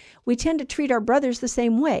something, we tend to treat our brothers the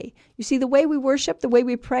same way. You see, the way we worship, the way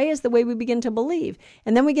we pray is the way we begin to believe.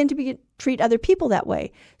 And then we begin to treat other people that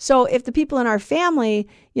way. So if the people in our family,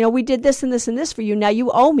 you know, we did this and this and this for you, now you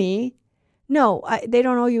owe me. No, they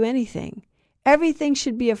don't owe you anything. Everything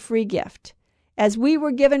should be a free gift. As we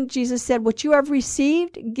were given, Jesus said, what you have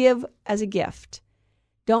received, give as a gift.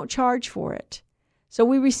 Don't charge for it. So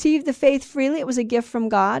we received the faith freely. It was a gift from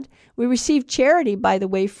God. We received charity, by the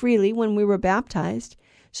way, freely when we were baptized.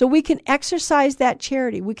 So we can exercise that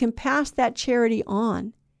charity. We can pass that charity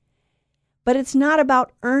on. But it's not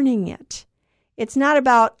about earning it. It's not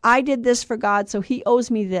about, I did this for God, so he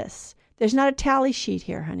owes me this. There's not a tally sheet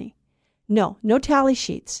here, honey. No tally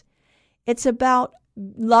sheets. It's about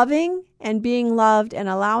loving and being loved and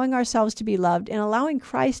allowing ourselves to be loved and allowing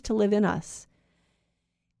Christ to live in us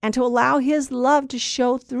and to allow his love to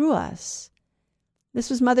show through us. This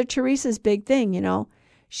was Mother Teresa's big thing, you know.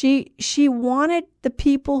 She wanted the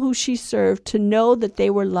people who she served to know that they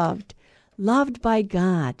were loved by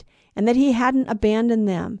God, and that he hadn't abandoned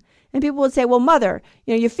them. And people would say, well, Mother,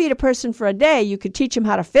 you know, you feed a person for a day, you could teach them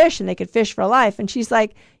how to fish and they could fish for life. And she's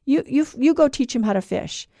like, you go teach them how to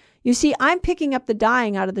fish. You see, I'm picking up the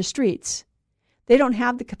dying out of the streets. They don't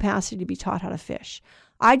have the capacity to be taught how to fish.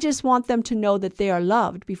 I just want them to know that they are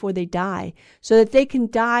loved before they die, so that they can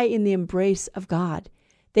die in the embrace of God.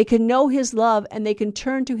 They can know his love, and they can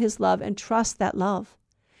turn to his love and trust that love.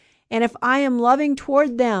 And if I am loving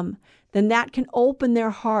toward them, then that can open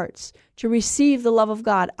their hearts to receive the love of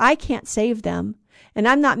God. I can't save them, and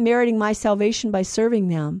I'm not meriting my salvation by serving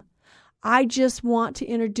them. I just want to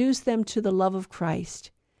introduce them to the love of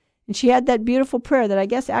Christ. And she had that beautiful prayer that I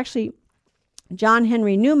guess actually John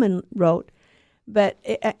Henry Newman wrote, but,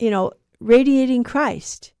 radiating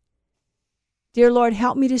Christ. Dear Lord,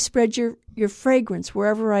 help me to spread your fragrance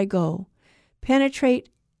wherever I go.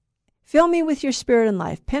 Fill me with your spirit and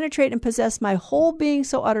life. Penetrate and possess my whole being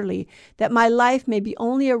so utterly that my life may be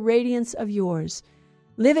only a radiance of yours.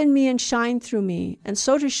 Live in me and shine through me, and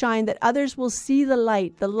so to shine that others will see the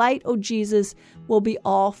light. The light, O Jesus, will be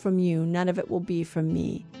all from you. None of it will be from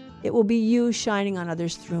me. It will be you shining on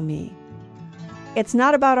others through me. It's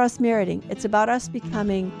not about us meriting. It's about us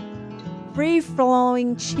becoming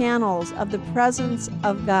free-flowing channels of the presence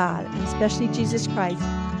of God, and especially Jesus Christ,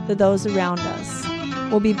 to those around us.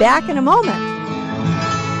 We'll be back in a moment.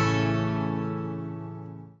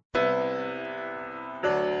 All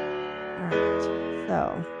right,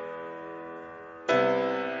 so...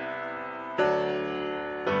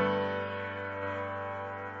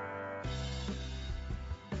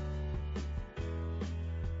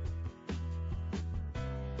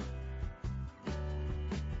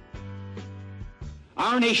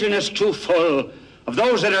 Our nation is too full of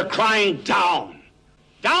those that are crying down.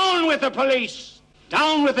 Down with the police.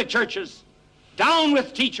 Down with the churches. Down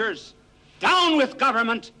with teachers. Down with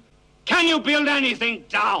government. Can you build anything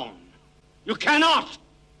down? You cannot.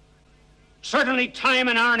 Certainly time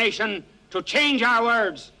in our nation to change our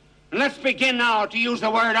words. And let's begin now to use the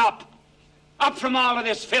word up. Up from all of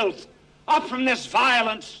this filth. Up from this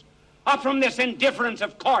violence. Up from this indifference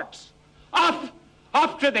of courts.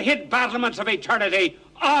 Up to the hid battlements of eternity,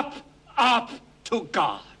 up to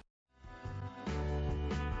God.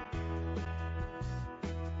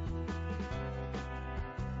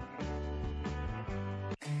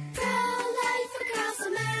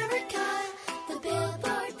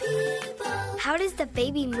 How does the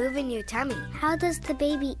baby move in your tummy? How does the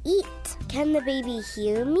baby eat? Can the baby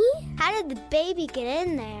hear me? How did the baby get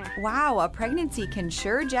in there? Wow, a pregnancy can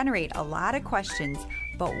sure generate a lot of questions.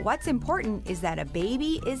 But what's important is that a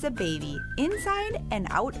baby is a baby, inside and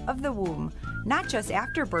out of the womb, not just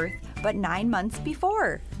after birth, but 9 months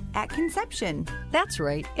before, at conception. That's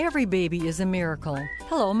right. Every baby is a miracle.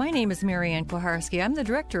 Hello, my name is Marianne Koharski. I'm the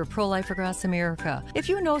director of Pro-Life Across America. If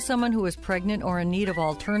you know someone who is pregnant or in need of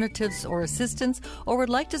alternatives or assistance or would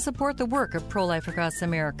like to support the work of Pro-Life Across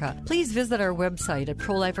America, please visit our website at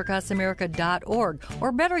prolifeacrossamerica.org,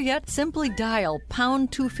 or better yet, simply dial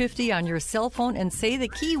pound 250 on your cell phone and say the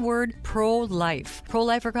keyword pro-life.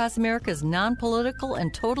 Pro-Life Across America is non-political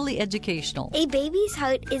and totally educational. A baby's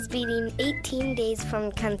heart is beating 18 days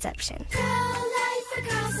from conception. Pro-Life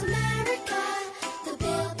Across America, the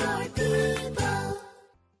Billboard people.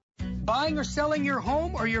 Buying or selling your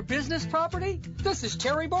home or your business property? This is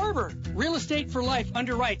Terry Barber. Real Estate for Life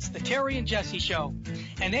underwrites the Terry and Jesse Show.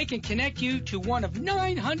 And they can connect you to one of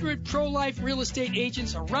 900 pro-life real estate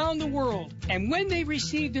agents around the world. And when they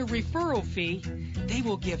receive their referral fee, they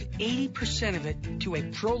will give 80% of it to a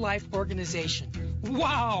pro-life organization.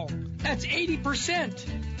 Wow! That's 80%!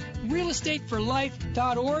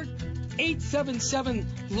 realestateforlife.org,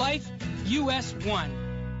 877-LIFE-US1.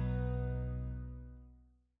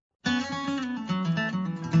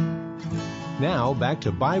 Now, back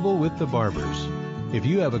to Bible with the Barbers. If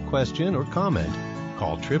you have a question or comment,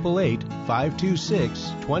 call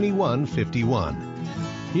 888-526-2151.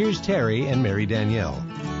 Here's Terry and Mary Danielle.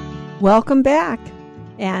 Welcome back.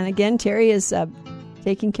 And again, Terry is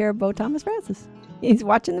taking care of Bo Thomas Francis. He's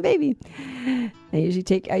watching the baby. I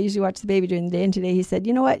usually watch the baby during the day, and today he said,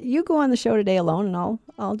 "You know what? You go on the show today alone, and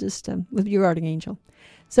I'll just with your guardian angel."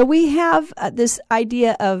 So we have this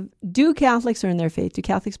idea of, do Catholics earn their faith? Do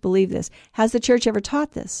Catholics believe this? Has the church ever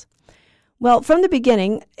taught this? Well, from the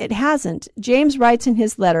beginning, it hasn't. James writes in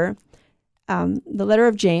his letter, the letter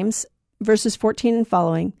of James, verses 14 and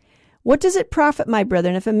following, "What does it profit, my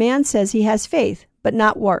brethren, if a man says he has faith, but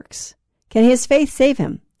not works? Can his faith save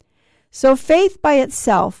him? So faith by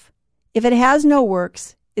itself, if it has no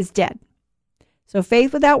works, is dead." So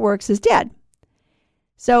faith without works is dead.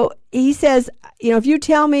 So he says, if you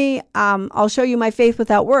tell me I'll show you my faith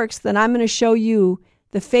without works, then I'm going to show you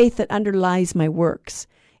the faith that underlies my works.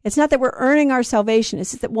 It's not that we're earning our salvation.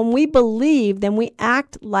 It's just that when we believe, then we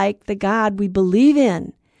act like the God we believe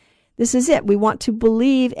in. This is it. We want to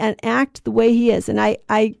believe and act the way he is. And I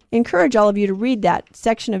encourage all of you to read that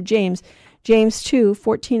section of James 2,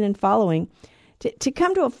 14 and following, to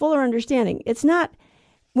come to a fuller understanding.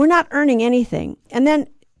 We're not earning anything. And then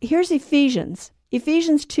here's Ephesians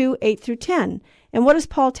 2, 8 through 10. And what does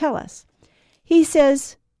Paul tell us? He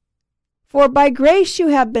says, "For by grace you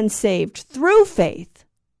have been saved through faith."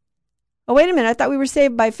 Oh, wait a minute. I thought we were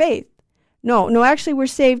saved by faith. No, actually we're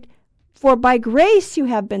saved. "For by grace you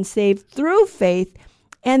have been saved through faith,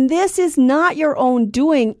 and this is not your own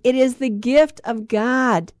doing. It is the gift of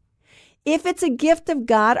God." If it's a gift of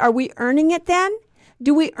God, are we earning it then?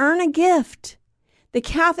 Do we earn a gift? The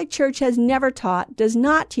Catholic Church has never taught, does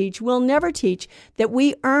not teach, will never teach that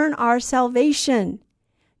we earn our salvation.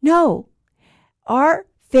 No, our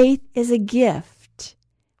faith is a gift.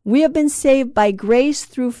 We have been saved by grace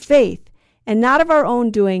through faith and not of our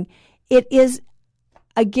own doing. It is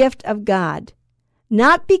a gift of God,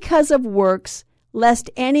 not because of works, lest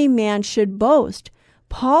any man should boast.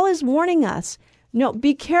 Paul is warning us. No,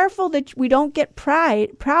 be careful that we don't get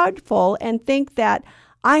proudful and think that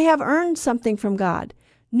I have earned something from God.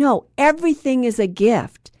 No, everything is a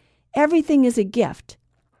gift. Everything is a gift.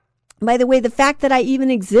 By the way, the fact that I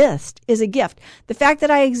even exist is a gift. The fact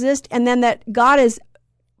that I exist and then that God has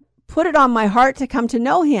put it on my heart to come to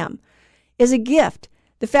know him is a gift.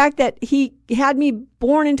 The fact that he had me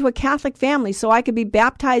born into a Catholic family so I could be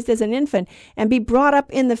baptized as an infant and be brought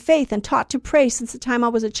up in the faith and taught to pray since the time I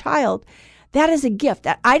was a child, that is a gift.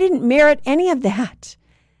 I didn't merit any of that.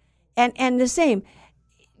 And the same,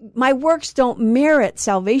 my works don't merit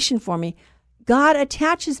salvation for me. God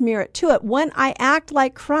attaches merit to it. When I act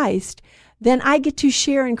like Christ, then I get to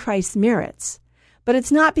share in Christ's merits. But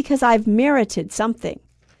it's not because I've merited something.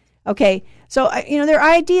 Okay, so, there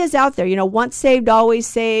are ideas out there, once saved, always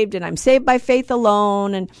saved, and I'm saved by faith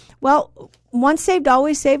alone. And, well, once saved,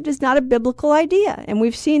 always saved is not a biblical idea. And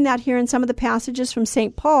we've seen that here in some of the passages from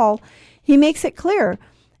St. Paul. He makes it clear.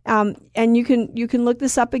 And you can look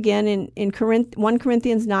this up again in 1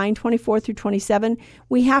 Corinthians 9, 24 through 27.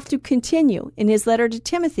 We have to continue in his letter to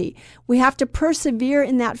Timothy. We have to persevere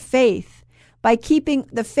in that faith by keeping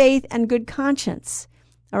the faith and good conscience.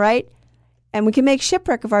 All right? And we can make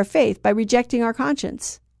shipwreck of our faith by rejecting our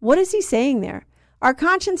conscience. What is he saying there? Our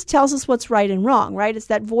conscience tells us what's right and wrong, right? It's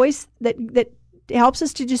that voice that helps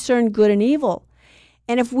us to discern good and evil.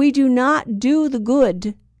 And if we do not do the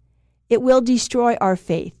good, it will destroy our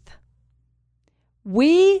faith.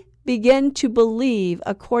 We begin to believe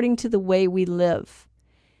according to the way we live.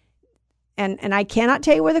 And I cannot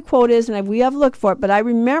tell you where the quote is, and we have looked for it, but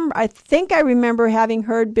I think I remember having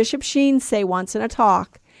heard Bishop Sheen say once in a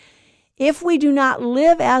talk, if we do not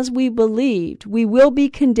live as we believed, we will be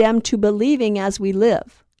condemned to believing as we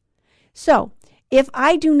live. So, if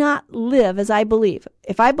I do not live as I believe,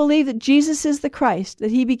 if I believe that Jesus is the Christ,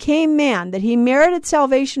 that he became man, that he merited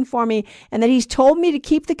salvation for me, and that he's told me to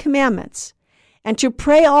keep the commandments, and to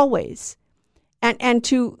pray always, and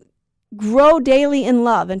to grow daily in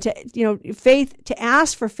love, and to, faith, to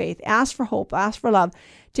ask for faith, ask for hope, ask for love,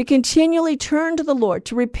 to continually turn to the Lord,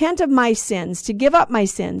 to repent of my sins, to give up my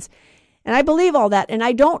sins. And I believe all that, and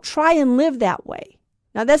I don't try and live that way.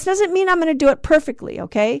 Now, this doesn't mean I'm going to do it perfectly,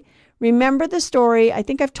 okay? Remember the story. I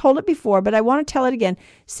think I've told it before, but I want to tell it again.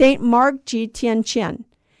 St. Mark Ji Tianqian.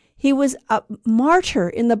 He was a martyr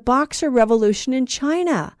in the Boxer Revolution in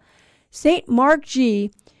China. St. Mark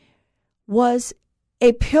Ji was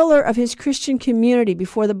a pillar of his Christian community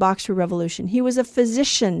before the Boxer Revolution. He was a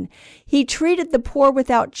physician. He treated the poor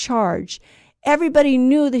without charge. Everybody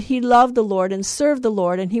knew that he loved the Lord and served the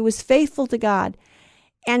Lord, and he was faithful to God.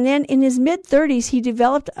 And then in his mid-30s, he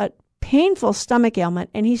developed a painful stomach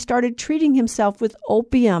ailment, and he started treating himself with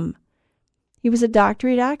opium. He was a doctor.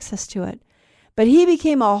 He had access to it. But he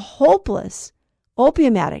became a hopeless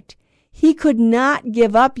opium addict. He could not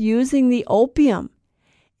give up using the opium.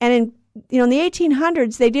 And in the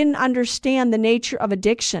 1800s, they didn't understand the nature of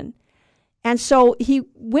addiction. And so he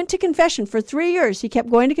went to confession for 3 years. He kept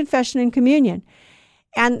going to confession and communion.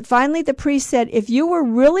 And finally, the priest said, if you were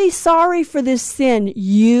really sorry for this sin,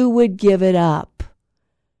 you would give it up.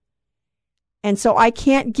 And so I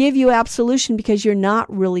can't give you absolution because you're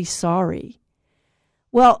not really sorry.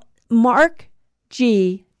 Well, Mark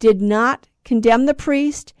G. did not condemn the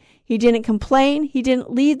priest. He didn't complain. He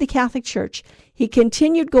didn't leave the Catholic Church. He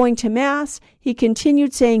continued going to Mass. He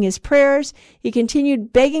continued saying his prayers. He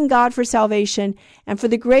continued begging God for salvation and for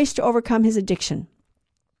the grace to overcome his addiction.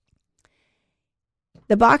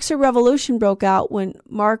 The Boxer Revolution broke out when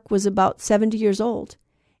Mark was about 70 years old.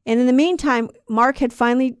 And in the meantime, Mark had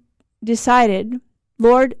finally decided,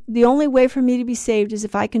 Lord, the only way for me to be saved is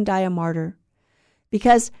if I can die a martyr.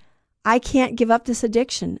 Because I can't give up this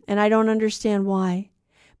addiction, and I don't understand why.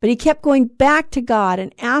 But he kept going back to God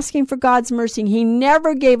and asking for God's mercy. He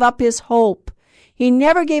never gave up his hope. He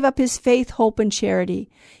never gave up his faith, hope, and charity.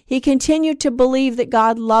 He continued to believe that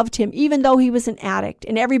God loved him, even though he was an addict.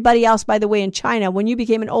 And everybody else, by the way, in China, when you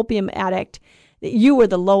became an opium addict, you were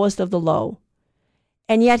the lowest of the low.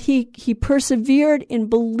 And yet he persevered in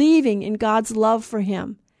believing in God's love for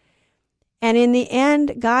him. And in the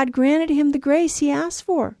end, God granted him the grace he asked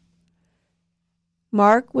for.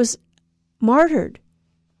 Mark was martyred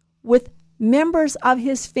with members of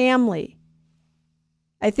his family.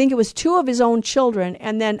 I think it was 2 of his own children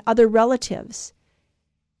and then other relatives.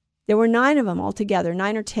 There were 9 of them altogether,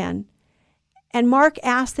 9 or 10. And Mark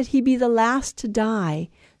asked that he be the last to die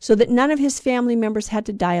so that none of his family members had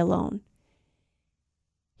to die alone.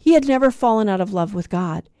 He had never fallen out of love with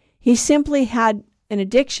God. He simply had an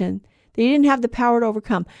addiction that he didn't have the power to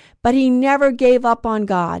overcome. But he never gave up on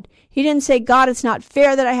God. He didn't say, God, it's not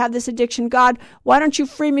fair that I have this addiction. God, why don't you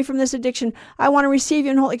free me from this addiction? I want to receive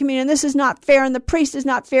you in Holy Communion. This is not fair, and the priest is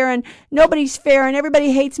not fair, and nobody's fair, and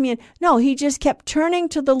everybody hates me. And no, he just kept turning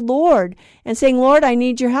to the Lord and saying, Lord, I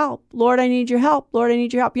need your help. Lord, I need your help. Lord, I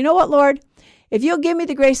need your help. You know what, Lord? If you'll give me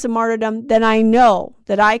the grace of martyrdom, then I know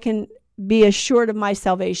that I can be assured of my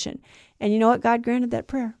salvation. And you know what? God granted that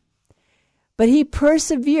prayer. But he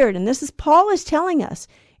persevered, and this is Paul is telling us.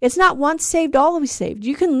 It's not once saved, always saved.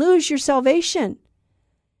 You can lose your salvation.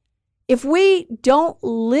 If we don't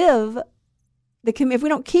live, if we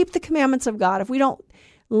don't keep the commandments of God, if we don't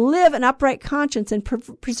live an upright conscience and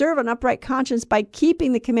preserve an upright conscience by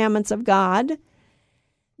keeping the commandments of God,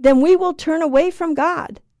 then we will turn away from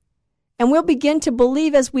God. And we'll begin to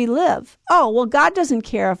believe as we live, oh, well, God doesn't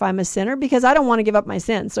care if I'm a sinner because I don't want to give up my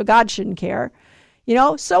sins, so God shouldn't care.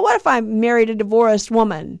 So what if I married a divorced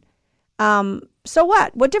woman? So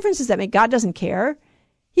what? What difference does that make? God doesn't care.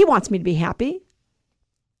 He wants me to be happy.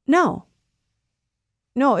 No,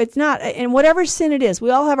 it's not. And whatever sin it is, we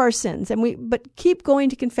all have our sins, but keep going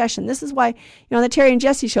to confession. This is why, on the Terry and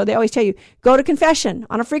Jesse show, they always tell you, go to confession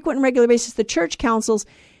on a frequent and regular basis. The church counsels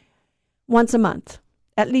once a month,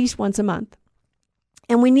 at least once a month.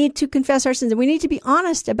 And we need to confess our sins, and we need to be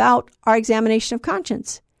honest about our examination of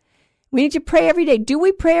conscience. We need to pray every day. Do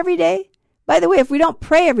we pray every day? By the way, if we don't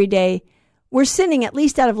pray every day, we're sinning at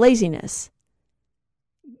least out of laziness.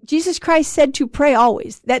 Jesus Christ said to pray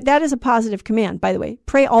always. That is a positive command, by the way.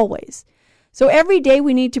 Pray always. So every day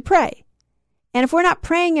we need to pray. And if we're not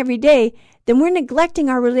praying every day, then we're neglecting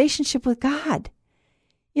our relationship with God.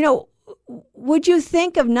 Would you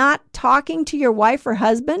think of not talking to your wife or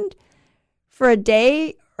husband for a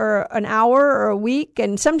day or an hour or a week?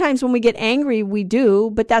 And sometimes when we get angry, we do,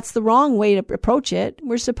 but that's the wrong way to approach it.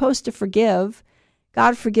 We're supposed to forgive.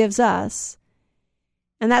 God forgives us.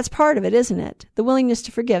 And that's part of it, isn't it? The willingness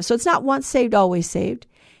to forgive. So it's not once saved, always saved.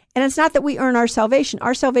 And it's not that we earn our salvation.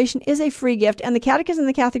 Our salvation is a free gift. And the Catechism of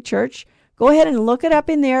the Catholic Church, go ahead and look it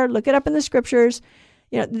up in there, look it up in the scriptures.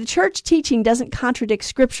 The church teaching doesn't contradict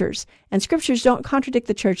scriptures, and scriptures don't contradict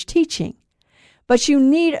the church teaching. But you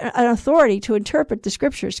need an authority to interpret the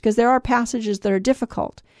scriptures because there are passages that are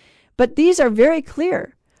difficult. But these are very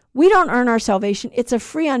clear. We don't earn our salvation. It's a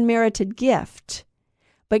free, unmerited gift.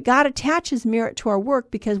 But God attaches merit to our work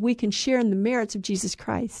because we can share in the merits of Jesus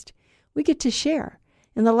Christ. We get to share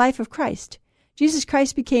in the life of Christ. Jesus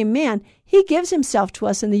Christ became man. He gives himself to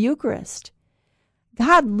us in the Eucharist.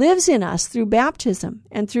 God lives in us through baptism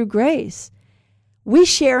and through grace. We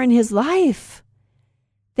share in his life.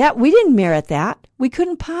 That we didn't merit that. We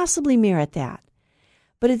couldn't possibly merit that.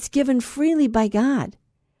 But it's given freely by God.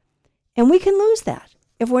 And we can lose that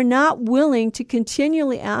if we're not willing to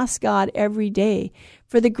continually ask God every day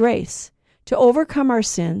for the grace to overcome our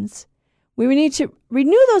sins. We need to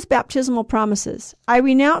renew those baptismal promises. I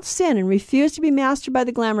renounce sin and refuse to be mastered by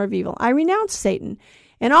the glamour of evil. I renounce Satan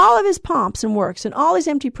and all of his pomps and works and all his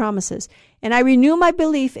empty promises. And I renew my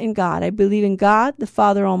belief in God. I believe in God, the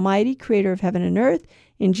Father Almighty, creator of heaven and earth,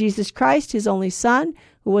 in Jesus Christ, his only Son,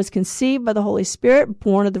 who was conceived by the Holy Spirit,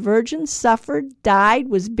 born of the Virgin, suffered, died,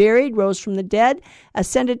 was buried, rose from the dead,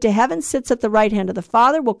 ascended to heaven, sits at the right hand of the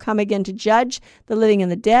Father, will come again to judge the living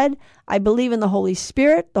and the dead. I believe in the Holy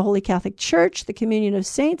Spirit, the Holy Catholic Church, the communion of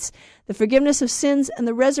saints, the forgiveness of sins, and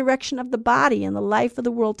the resurrection of the body and the life of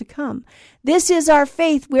the world to come. This is our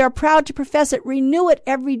faith. We are proud to profess it. Renew it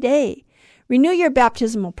every day. Renew your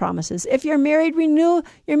baptismal promises. If you're married, renew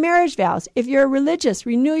your marriage vows. If you're religious,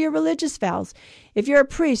 renew your religious vows. If you're a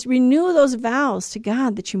priest, renew those vows to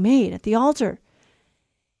God that you made at the altar.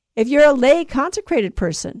 If you're a lay consecrated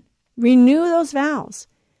person, renew those vows.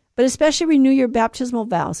 But especially renew your baptismal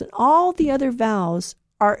vows. And all the other vows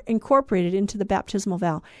are incorporated into the baptismal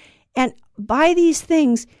vow. And by these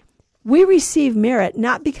things, we receive merit,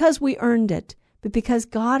 not because we earned it, but because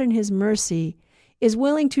God in his mercy is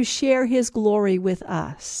willing to share his glory with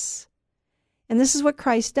us. And this is what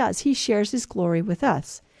Christ does. He shares his glory with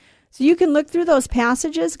us. So you can look through those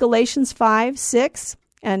passages, Galatians 5, 6,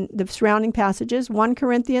 and the surrounding passages, 1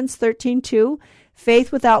 Corinthians 13:2,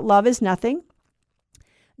 faith without love is nothing.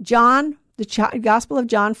 John, the Gospel of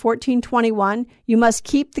John 14:21, you must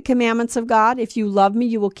keep the commandments of God. If you love me,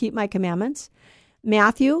 you will keep my commandments.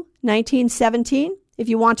 Matthew 19:17, if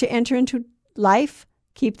you want to enter into life,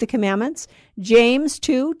 keep the commandments. James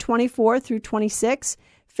 2:24 through 26,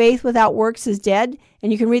 faith without works is dead.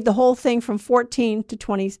 And you can read the whole thing from 14 to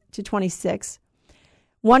 26.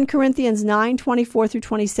 1 Corinthians 9:24 through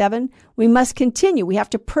 27, we must continue. We have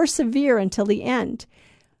to persevere until the end.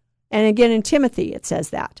 And again in Timothy it says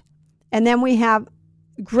that. And then we have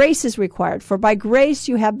grace is required. For by grace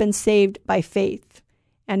you have been saved by faith,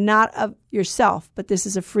 and not of yourself, but this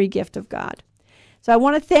is a free gift of God. So I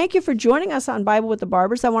want to thank you for joining us on Bible with the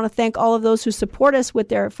Barbers. I want to thank all of those who support us with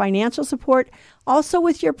their financial support, also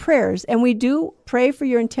with your prayers. And we do pray for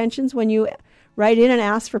your intentions when you write in and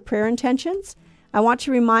ask for prayer intentions. I want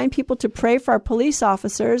to remind people to pray for our police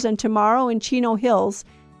officers. And tomorrow in Chino Hills,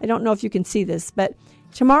 I don't know if you can see this, but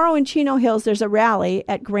tomorrow in Chino Hills, there's a rally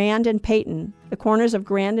at Grand and Peyton, the corners of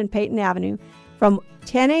Grand and Peyton Avenue. From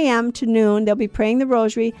 10 a.m. to noon, they'll be praying the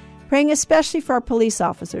rosary, praying especially for our police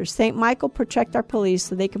officers. St. Michael, protect our police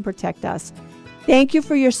so they can protect us. Thank you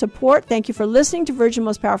for your support. Thank you for listening to Virgin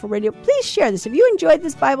Most Powerful Radio. Please share this. If you enjoyed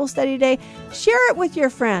this Bible study today, share it with your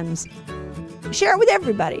friends. Share it with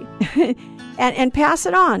everybody. and pass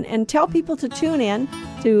it on. And tell people to tune in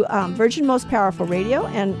to Virgin Most Powerful Radio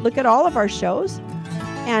and look at all of our shows.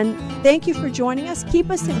 And thank you for joining us. Keep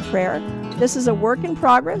us in prayer. This is a work in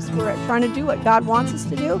progress. We're trying to do what God wants us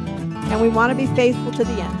to do, and we want to be faithful to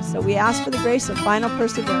the end. So we ask for the grace of final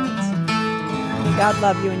perseverance. May God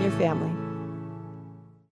love you and your family.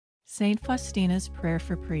 St. Faustina's Prayer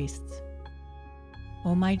for Priests.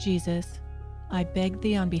 O my Jesus, I beg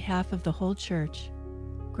thee on behalf of the whole Church,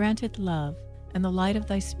 grant it love and the light of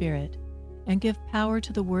thy Spirit, and give power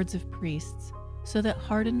to the words of priests, so that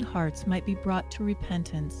hardened hearts might be brought to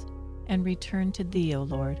repentance and return to thee, O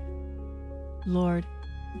Lord. Lord,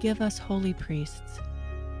 give us holy priests.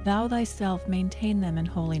 Thou thyself maintain them in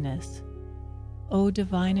holiness. O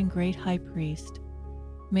divine and great High Priest,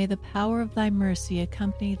 may the power of thy mercy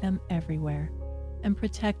accompany them everywhere, and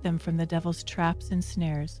protect them from the devil's traps and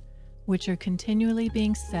snares, which are continually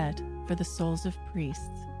being set for the souls of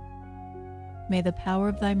priests. May the power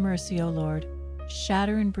of thy mercy, O Lord,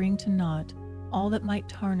 shatter and bring to naught all that might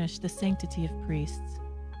tarnish the sanctity of priests.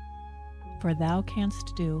 For thou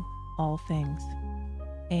canst do all things.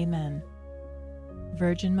 Amen.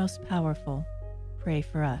 Virgin most powerful, pray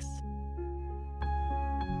for us.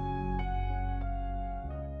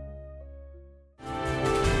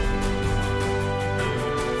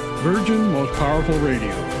 Virgin Most Powerful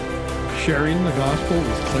Radio, sharing the gospel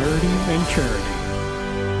with clarity and charity.